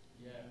workplace.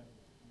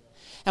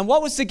 And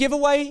what was the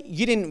giveaway?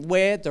 You didn't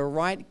wear the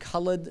right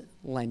colored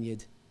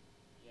lanyard.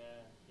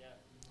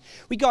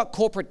 We got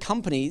corporate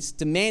companies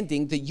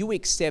demanding that you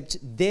accept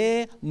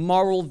their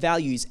moral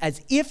values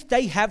as if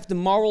they have the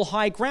moral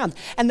high ground.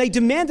 And they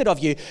demanded of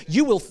you,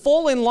 you will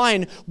fall in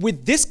line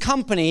with this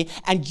company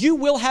and you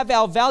will have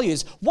our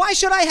values. Why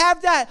should I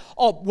have that?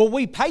 Oh, well,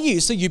 we pay you,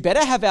 so you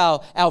better have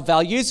our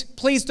values.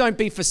 Please don't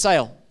be for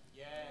sale.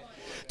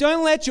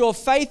 Don't let your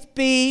faith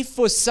be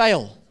for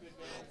sale.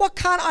 What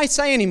can't I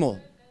say anymore?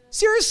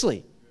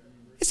 Seriously.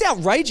 It's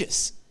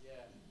outrageous.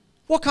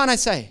 What can't I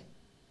say?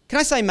 Can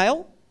I say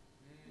male?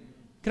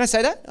 Can I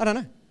say that? I don't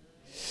know.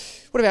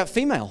 What about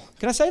female?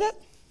 Can I say that?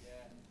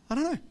 I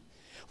don't know.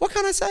 What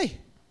can I say?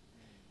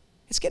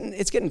 It's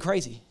getting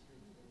crazy.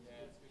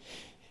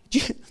 Do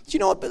you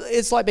know what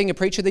it's like being a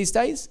preacher these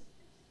days?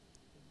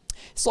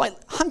 It's like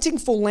hunting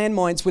for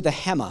landmines with a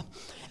hammer.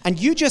 And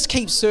you just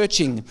keep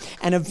searching,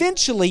 and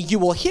eventually you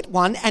will hit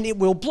one and it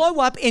will blow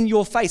up in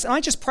your face. And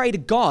I just pray to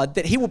God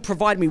that He will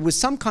provide me with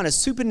some kind of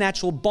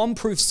supernatural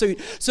bomb-proof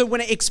suit so when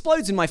it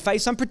explodes in my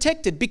face, I'm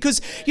protected. Because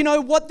you know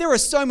what? There are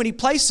so many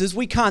places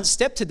we can't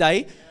step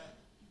today.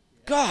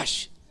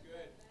 Gosh.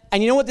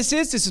 And you know what this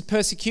is? This is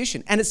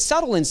persecution. And it's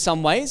subtle in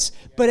some ways,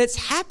 but it's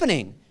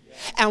happening.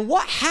 And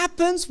what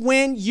happens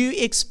when you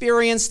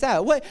experience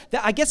that? Well,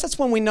 I guess that's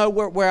when we know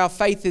where our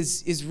faith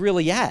is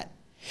really at.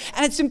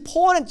 And it's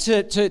important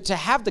to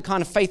have the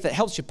kind of faith that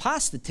helps you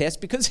pass the test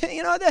because,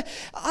 you know,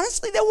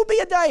 honestly, there will be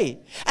a day.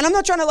 And I'm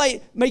not trying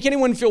to make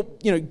anyone feel,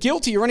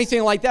 guilty or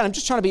anything like that. I'm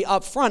just trying to be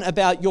upfront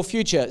about your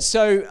future.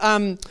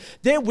 So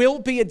there will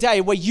be a day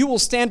where you will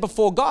stand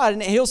before God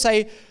and He'll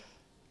say,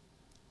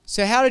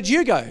 so how did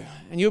you go?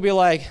 And you'll be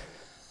like,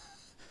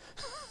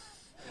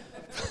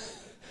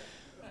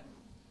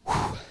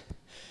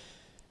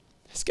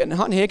 getting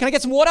hot in here. Can I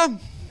get some water?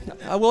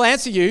 I will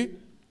answer you.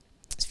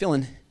 It's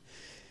feeling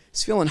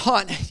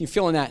hot. You're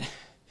feeling that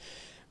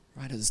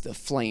right as the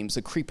flames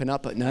are creeping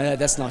up. But no,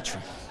 that's not true.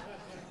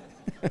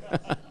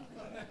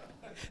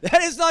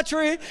 That is not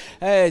true.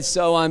 It's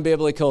so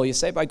unbiblical. You're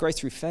saved by grace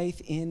through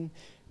faith in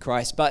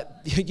Christ.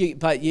 But do you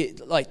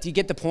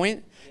get the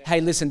point? Yeah.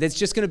 Hey, listen, there's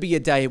just going to be a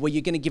day where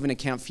you're going to give an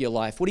account for your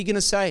life. What are you going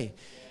to say?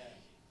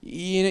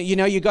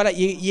 Yeah. You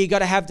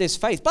gotta have this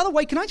faith. By the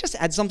way, can I just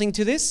add something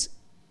to this?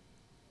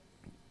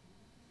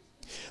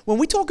 When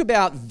we talk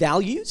about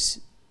values,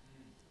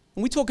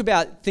 when we talk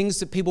about things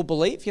that people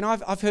believe,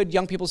 I've heard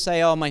young people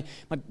say, "Oh, my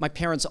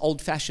parents'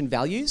 old-fashioned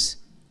values."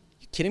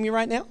 You kidding me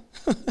right now?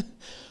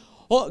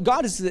 Well,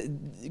 God is the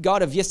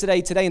God of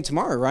yesterday, today, and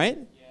tomorrow, right?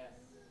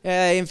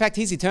 Yes. In fact,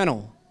 He's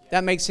eternal. Yes.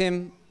 That makes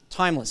Him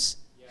timeless.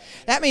 Yes.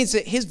 That means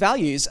that His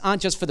values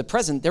aren't just for the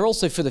present, they're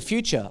also for the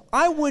future.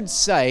 I would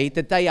say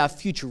that they are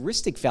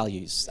futuristic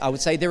values. I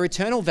would say they're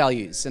eternal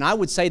values. And I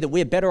would say that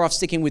we're better off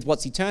sticking with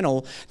what's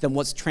eternal than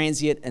what's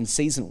transient and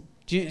seasonal.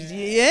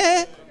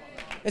 Yeah?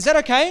 Is that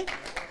okay?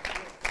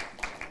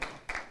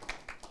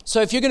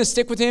 So if you're going to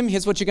stick with Him,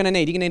 here's what you're going to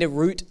need. You're going to need a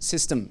root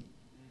system.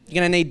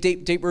 You're going to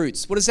need deep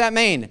roots. What does that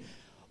mean?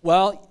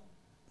 Well,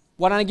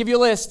 why don't I give you a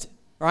list,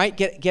 right?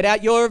 Get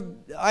out your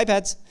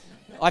iPads,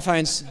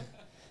 iPhones,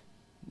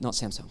 not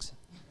Samsungs.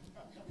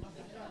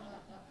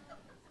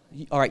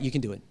 All right, you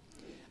can do it.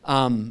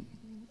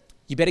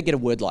 You better get a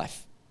word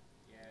life.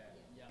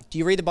 Do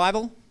you read the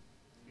Bible?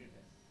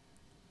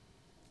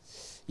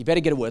 You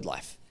better get a word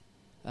life.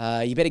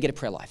 You better get a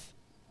prayer life.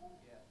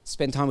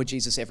 Spend time with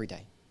Jesus every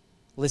day.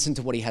 Listen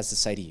to what He has to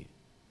say to you.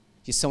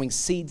 You're sowing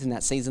seeds in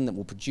that season that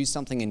will produce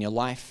something in your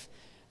life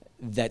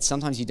that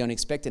sometimes you don't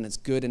expect, and it's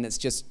good, and it's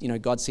just,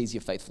 God sees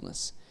your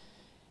faithfulness.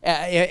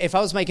 If I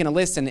was making a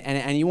list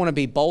and you want to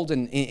be bold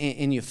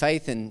in your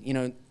faith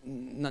and,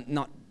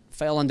 not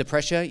fail under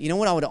pressure, you know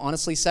what I would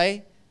honestly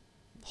say?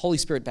 Holy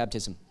Spirit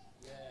baptism.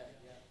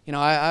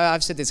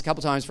 I've said this a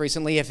couple times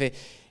recently.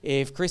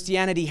 If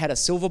Christianity had a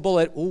silver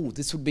bullet,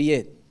 this would be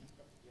it.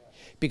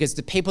 Because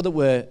the people that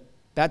were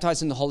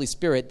baptized in the Holy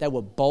Spirit, they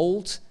were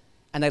bold,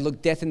 and they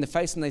looked death in the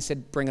face, and they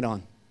said, bring it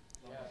on.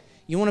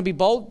 You want to be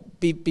bold?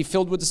 Be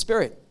filled with the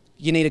Spirit.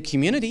 You need a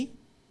community.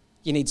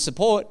 You need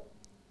support.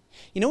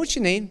 You know what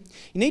you need?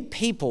 You need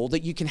people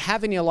that you can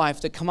have in your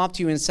life that come up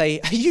to you and say,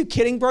 are you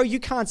kidding, bro? You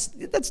can't,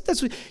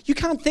 you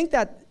can't think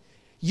that.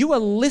 You are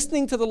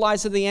listening to the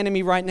lies of the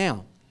enemy right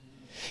now.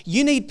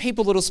 You need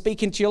people that will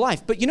speak into your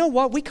life. But you know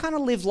what? We kind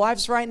of live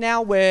lives right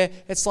now where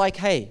it's like,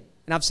 hey,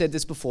 and I've said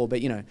this before,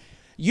 but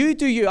you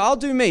do you, I'll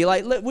do me.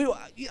 Like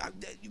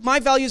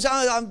my values,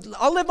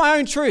 I'll live my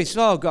own truth.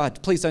 Oh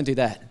God, please don't do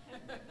that.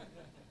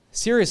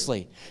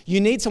 Seriously,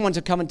 you need someone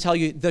to come and tell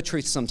you the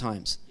truth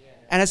sometimes.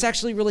 And it's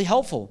actually really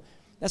helpful.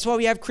 That's why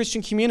we have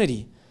Christian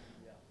community.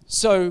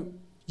 So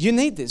you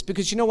need this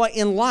because you know what?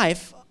 In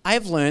life, I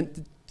have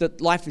learned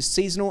that life is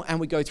seasonal and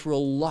we go through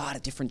a lot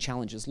of different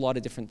challenges, a lot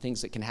of different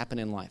things that can happen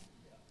in life.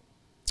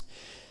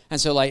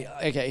 And so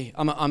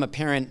I'm a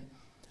parent.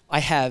 I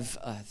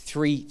have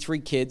three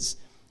kids.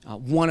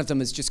 One of them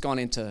has just gone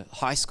into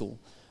high school.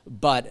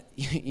 But,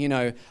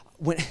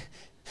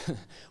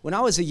 when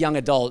I was a young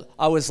adult,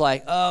 I was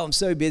like, oh, I'm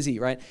so busy,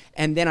 right?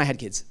 And then I had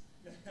kids,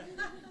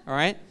 all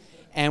right?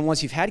 And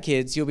once you've had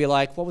kids, you'll be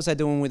like, what was I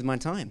doing with my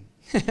time?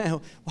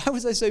 Why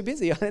was I so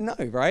busy? I don't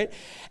know, right?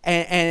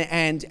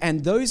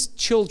 And those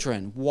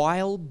children,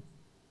 while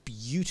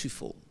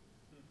beautiful,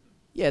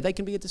 they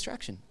can be a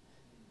distraction.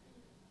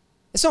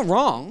 It's not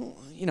wrong,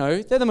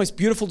 they're the most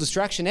beautiful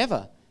distraction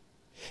ever.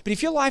 But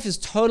if your life is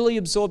totally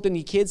absorbed in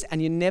your kids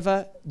and you're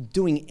never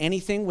doing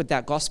anything with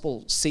that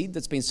gospel seed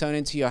that's been sown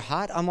into your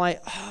heart, I'm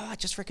like, I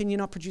just reckon you're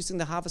not producing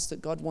the harvest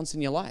that God wants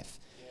in your life.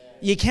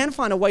 Yeah. You can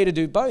find a way to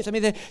do both. I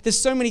mean, there's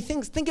so many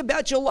things. Think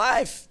about your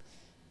life.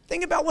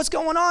 Think about what's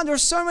going on. There are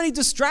so many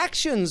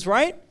distractions,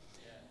 right?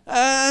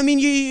 Yeah.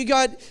 You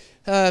got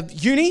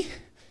uni.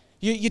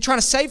 You're trying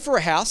to save for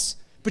a house,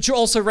 but you're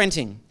also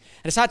renting.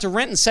 And it's hard to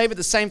rent and save at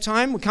the same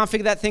time. We can't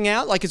figure that thing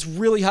out. Like, it's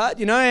really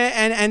hard,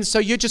 and so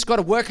you just got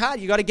to work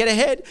hard. You got to get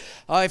ahead.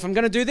 If I'm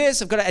going to do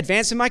this, I've got to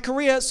advance in my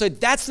career. So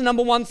that's the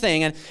number one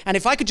thing. And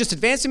if I could just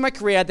advance in my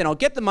career, then I'll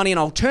get the money and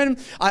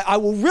I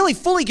will really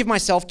fully give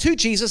myself to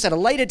Jesus at a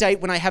later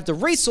date when I have the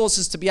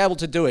resources to be able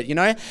to do it,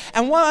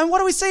 And what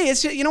do we see?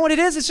 It's, you know what it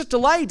is? It's just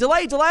delay.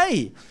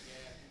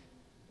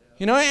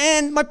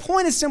 And my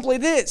point is simply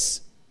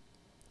this.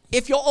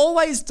 If you're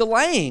always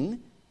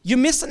delaying, you're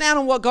missing out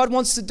on what God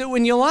wants to do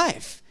in your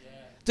life. Yeah.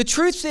 The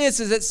truth is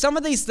that some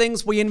of these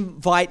things we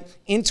invite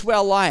into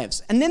our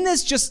lives. And then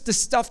there's just the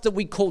stuff that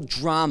we call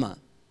drama,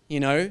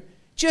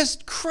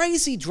 just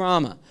crazy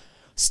drama.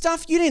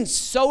 Stuff you didn't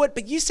sow it,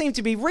 but you seem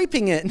to be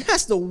reaping it. And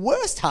that's the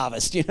worst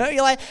harvest,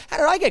 You're like, how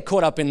did I get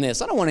caught up in this?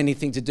 I don't want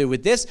anything to do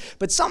with this.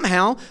 But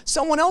somehow,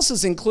 someone else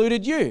has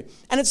included you.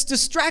 And it's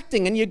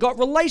distracting, and you've got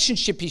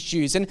relationship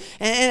issues and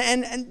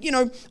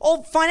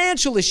all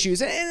financial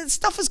issues. And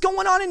stuff is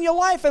going on in your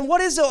life. And what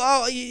is it?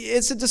 Oh,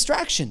 it's a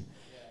distraction.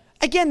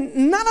 Yeah.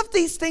 Again, none of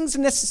these things are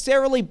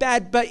necessarily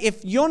bad, but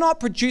if you're not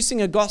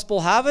producing a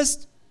gospel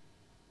harvest,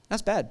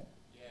 That's bad.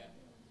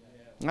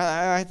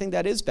 I think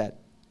that is bad.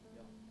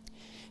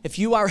 If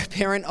you are a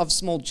parent of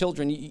small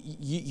children,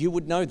 you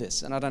would know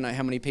this. And I don't know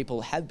how many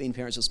people have been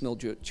parents of small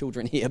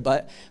children here,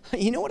 but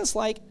you know what it's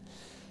like?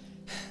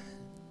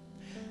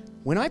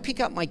 When I pick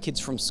up my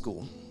kids from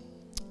school,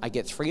 I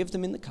get 3 of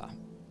them in the car,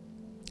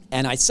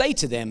 and I say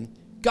to them,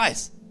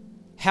 guys,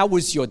 how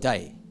was your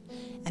day?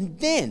 And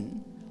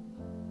then,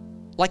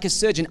 like a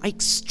surgeon, I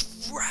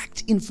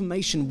extract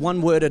information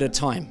 1 word at a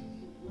time,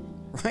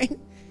 right?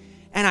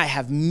 And I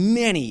have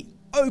many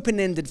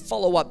open-ended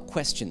follow-up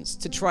questions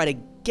to try to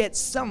get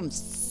some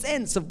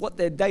sense of what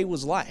their day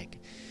was like.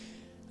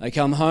 They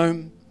come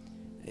home,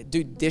 they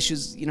do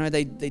dishes,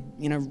 they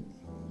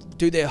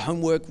do their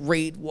homework,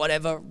 read,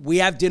 whatever. We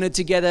have dinner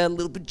together, a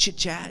little bit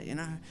chit-chat,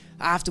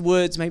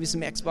 afterwards, maybe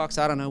some Xbox,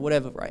 I don't know,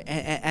 whatever, right?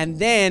 And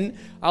then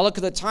I look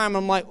at the time,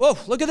 I'm like, whoa,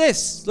 look at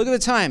this, look at the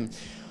time.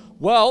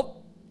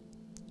 Well,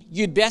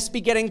 you'd best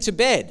be getting to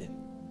bed.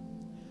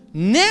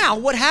 Now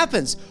what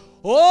happens?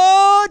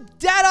 Oh,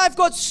 Dad, I've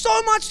got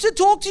so much to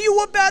talk to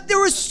you about.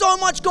 There is so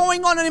much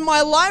going on in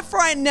my life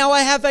right now.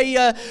 I have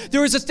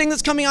there is a thing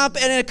that's coming up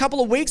in a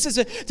couple of weeks.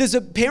 There's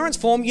a parents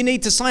form. You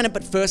need to sign it,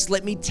 but first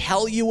let me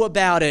tell you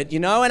about it,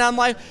 And I'm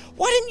like,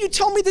 why didn't you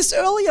tell me this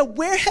earlier?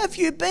 Where have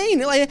you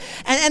been?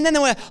 And then they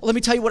were, let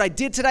me tell you what I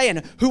did today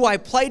and who I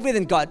played with.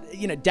 And God,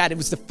 Dad, it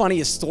was the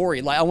funniest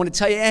story. I want to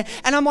tell you.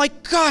 And I'm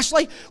like, gosh,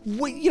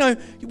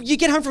 you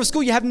get home from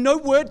school, you have no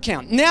word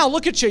count. Now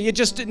look at you.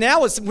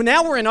 Now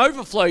we're in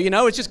overflow.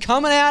 It's just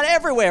coming out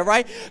everywhere,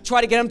 right? Try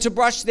to get them to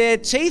brush their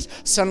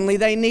teeth. Suddenly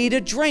they need a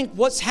drink.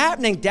 What's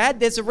happening? Dad,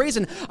 there's a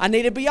reason. I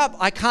need to be up.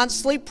 I can't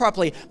sleep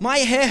properly. My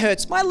hair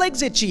hurts. My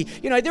leg's itchy.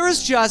 There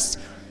is just...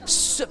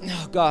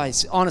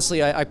 guys,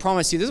 honestly, I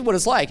promise you, this is what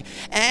it's like.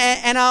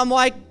 And I'm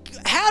like,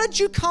 how did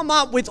you come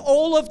up with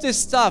all of this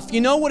stuff?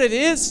 You know what it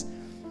is?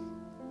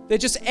 They're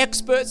just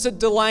experts at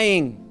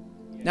delaying.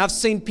 Now, I've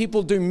seen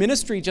people do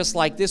ministry just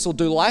like this or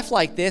do life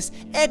like this.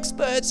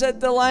 Experts at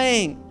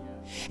delaying.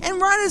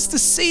 And right as the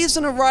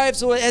season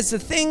arrives, or as the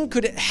thing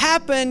could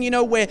happen,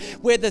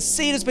 where the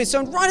seed has been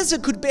sown, right as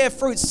it could bear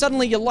fruit,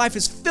 suddenly your life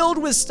is filled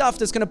with stuff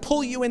that's going to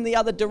pull you in the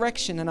other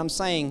direction. And I'm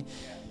saying,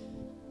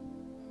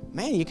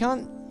 man, we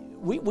can't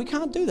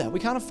do that. We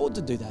can't afford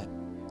to do that.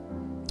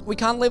 We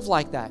can't live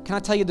like that. Can I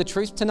tell you the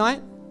truth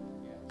tonight?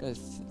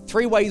 There's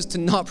 3 ways to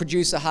not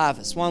produce a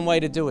harvest. 1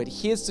 way to do it.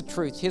 Here's the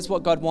truth. Here's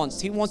what God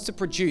wants. He wants to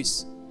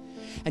produce.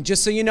 And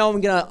just so you know,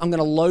 I'm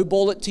gonna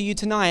lowball it to you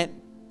tonight.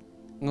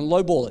 I'm gonna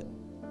lowball it.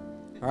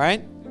 All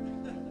right?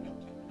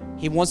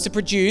 He wants to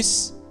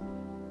produce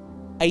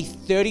a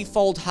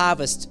 30-fold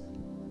harvest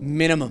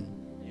minimum.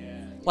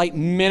 Like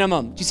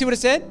minimum. Do you see what it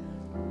said?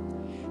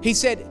 He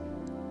said,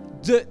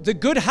 the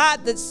good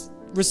heart that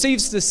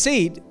receives the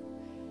seed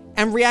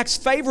and reacts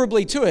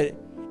favorably to it,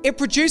 it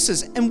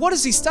produces. And what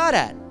does he start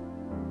at?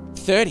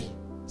 30,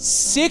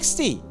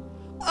 60,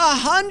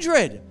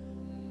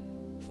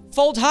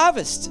 100-fold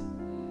harvest.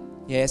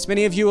 Yes,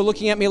 many of you are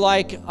looking at me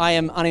like I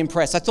am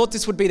unimpressed. I thought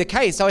this would be the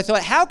case. So I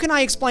thought, how can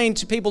I explain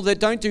to people that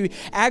don't do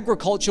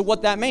agriculture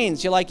what that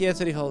means? You're like, yeah,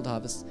 30-fold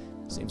harvest.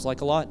 Seems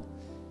like a lot.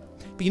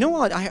 But you know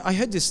what? I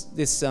heard this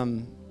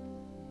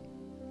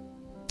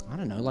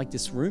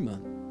rumor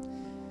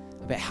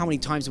about how many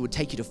times it would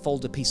take you to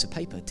fold a piece of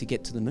paper to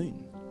get to the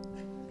moon.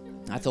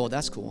 I thought,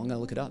 that's cool. I'm going to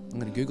look it up. I'm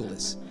going to Google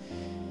this.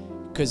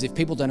 Because if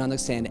people don't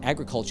understand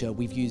agriculture,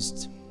 we've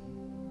used,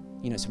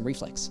 some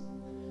reflex.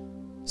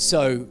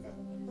 So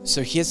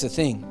here's the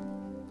thing.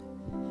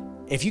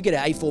 If you get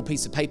an A4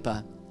 piece of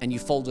paper and you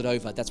fold it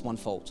over, that's 1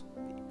 fold.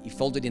 You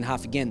fold it in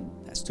half again,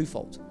 that's 2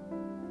 fold.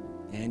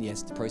 And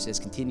yes, the process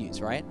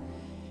continues, right?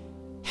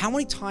 How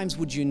many times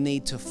would you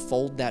need to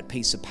fold that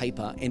piece of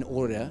paper in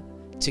order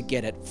to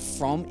get it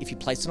from, if you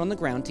place it on the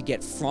ground, to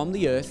get from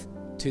the earth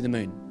to the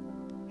moon?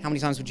 How many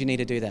times would you need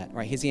to do that?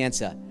 Right, here's the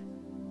answer.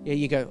 Yeah,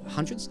 you go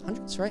hundreds,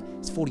 right?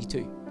 It's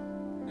 42.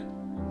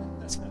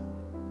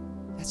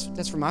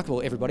 That's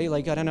remarkable, everybody.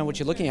 I don't know what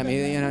you're looking at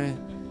me,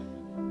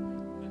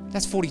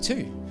 That's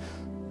 42.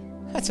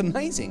 That's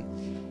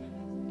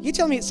amazing. You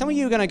tell me, some of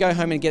you are going to go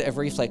home and get a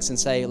reflex and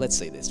say, let's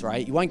see this,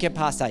 right? You won't get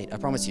past 8, I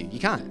promise you. You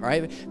can't,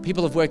 right?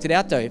 People have worked it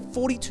out, though.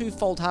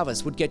 42-fold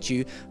harvest would get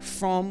you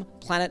from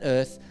planet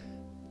Earth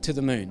to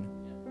the moon.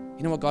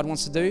 You know what God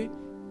wants to do?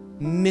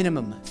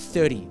 Minimum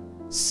 30,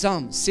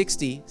 some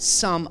 60,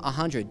 some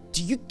 100.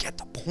 Do you get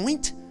the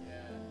point?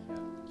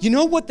 You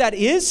know what that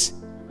is?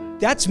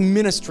 That's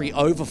ministry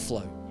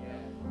overflow.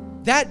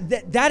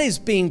 That is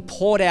being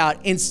poured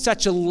out in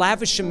such a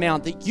lavish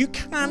amount that you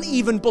can't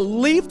even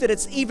believe that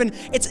it's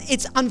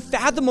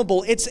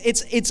unfathomable.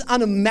 It's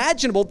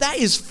unimaginable. That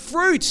is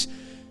fruit.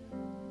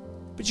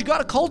 But you got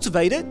to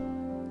cultivate it.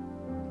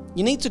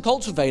 You need to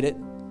cultivate it.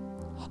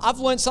 I've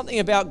learned something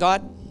about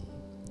God.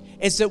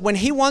 Is that when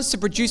He wants to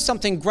produce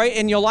something great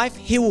in your life,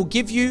 He will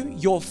give you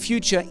your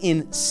future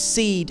in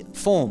seed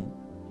form.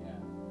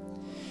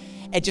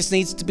 It just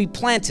needs to be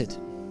planted.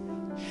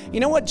 You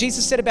know what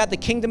Jesus said about the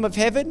kingdom of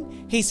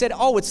heaven? He said,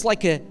 oh, it's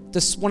like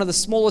one of the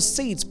smallest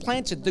seeds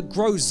planted that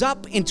grows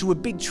up into a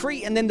big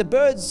tree, and then the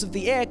birds of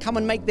the air come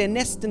and make their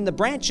nest in the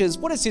branches.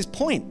 What is his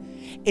point?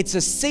 It's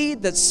a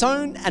seed that's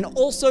sown and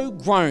also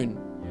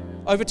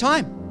grown over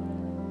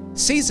time.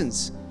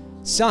 Seasons,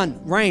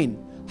 sun,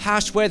 rain,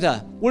 harsh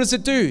weather. What does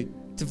it do?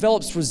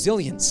 Develops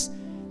resilience.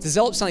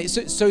 Develop something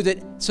so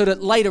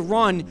that later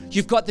on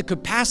you've got the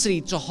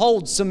capacity to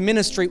hold some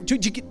ministry, to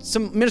get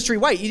some ministry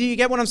weight. You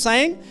get what I'm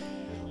saying?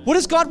 What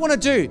does God want to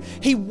do?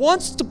 He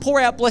wants to pour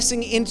out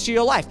blessing into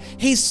your life.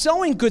 He's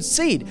sowing good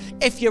seed.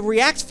 If you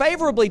react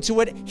favorably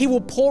to it, he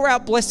will pour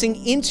out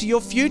blessing into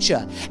your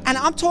future. And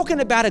I'm talking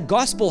about a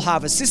gospel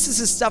harvest. This is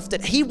the stuff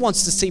that he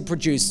wants to see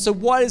produced. So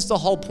what is the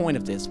whole point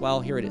of this?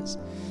 Well, here it is.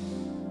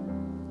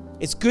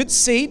 It's good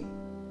seed.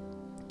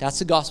 That's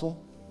the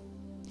gospel.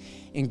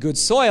 In good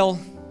soil,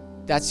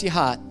 that's your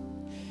heart.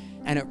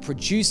 And it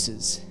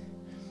produces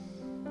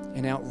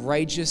an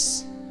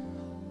outrageous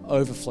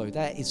overflow.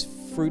 That is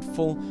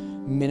fruitful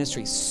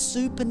ministry,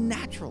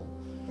 supernatural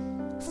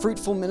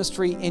fruitful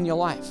ministry in your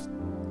life.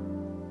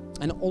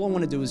 And all I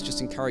want to do is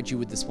just encourage you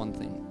with this one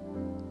thing.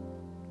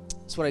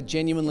 It's what I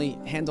genuinely,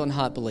 hand on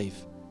heart, believe.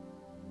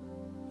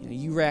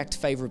 You react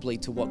favorably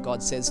to what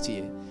God says to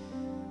you,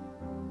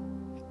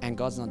 and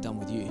God's not done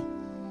with you.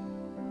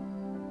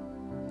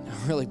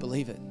 I really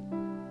believe it.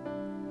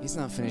 He's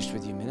not finished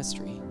with your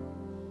ministry.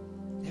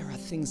 There are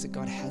things that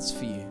God has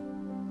for you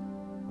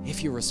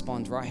if you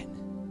respond right.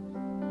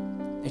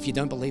 If you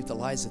don't believe the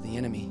lies of the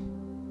enemy,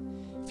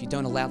 if you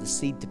don't allow the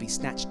seed to be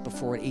snatched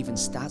before it even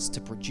starts to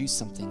produce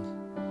something,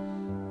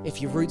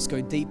 if your roots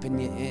go deep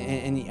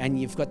and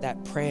you've got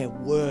that prayer,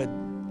 word,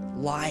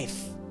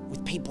 life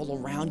with people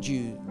around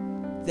you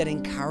that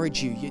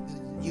encourage you,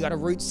 you got a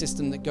root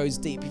system that goes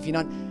deep. If you're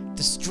not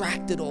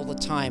distracted all the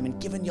time and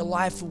giving your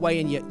life away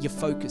and your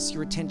focus,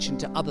 your attention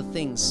to other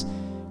things,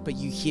 but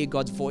you hear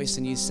God's voice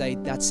and you say,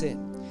 that's it.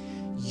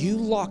 You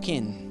lock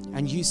in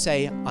and you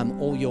say,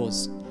 I'm all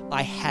yours.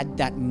 I had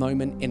that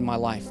moment in my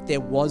life. There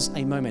was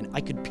a moment.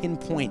 I could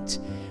pinpoint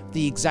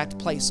the exact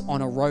place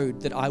on a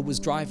road that I was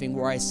driving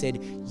where I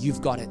said, you've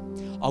got it.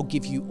 I'll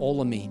give you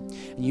all of me.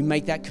 And you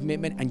make that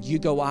commitment and you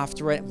go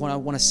after it. What I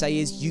want to say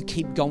is you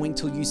keep going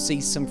till you see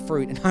some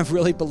fruit. And I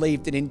really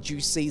believe that in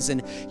due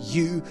season,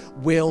 you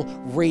will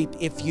reap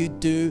if you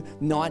do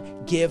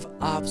not give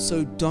up.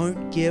 So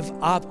don't give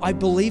up. I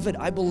believe it.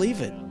 I believe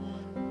it.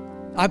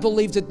 I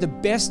believe that the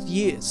best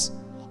years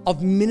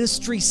of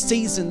ministry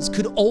seasons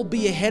could all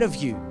be ahead of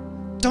you.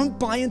 Don't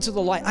buy into the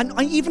lie. And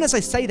even as I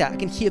say that, I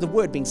can hear the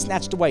word being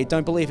snatched away.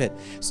 Don't believe it.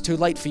 It's too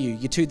late for you.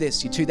 You're too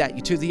this, you're too that,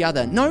 you're too the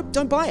other. No,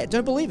 don't buy it.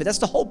 Don't believe it. That's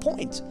the whole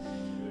point.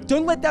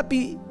 Don't let that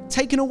be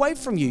taken away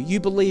from you. You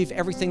believe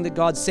everything that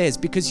God says,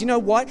 because you know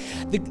what?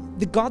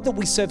 The God that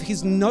we serve,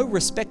 he's no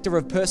respecter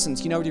of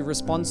persons. You know what he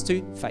responds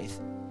to? Faith.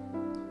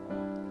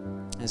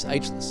 And it's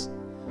ageless.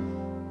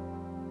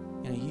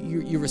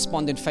 You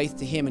respond in faith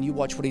to him and you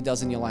watch what he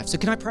does in your life. So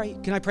can I pray?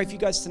 Can I pray for you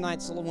guys tonight?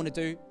 That's all I want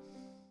to do.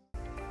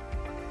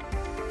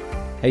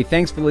 Hey,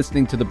 thanks for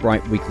listening to the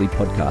Bright Weekly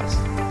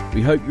podcast.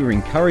 We hope you were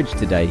encouraged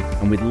today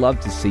and we'd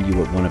love to see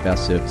you at one of our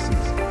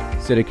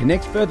services. So to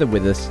connect further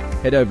with us,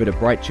 head over to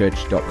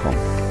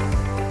brightchurch.com.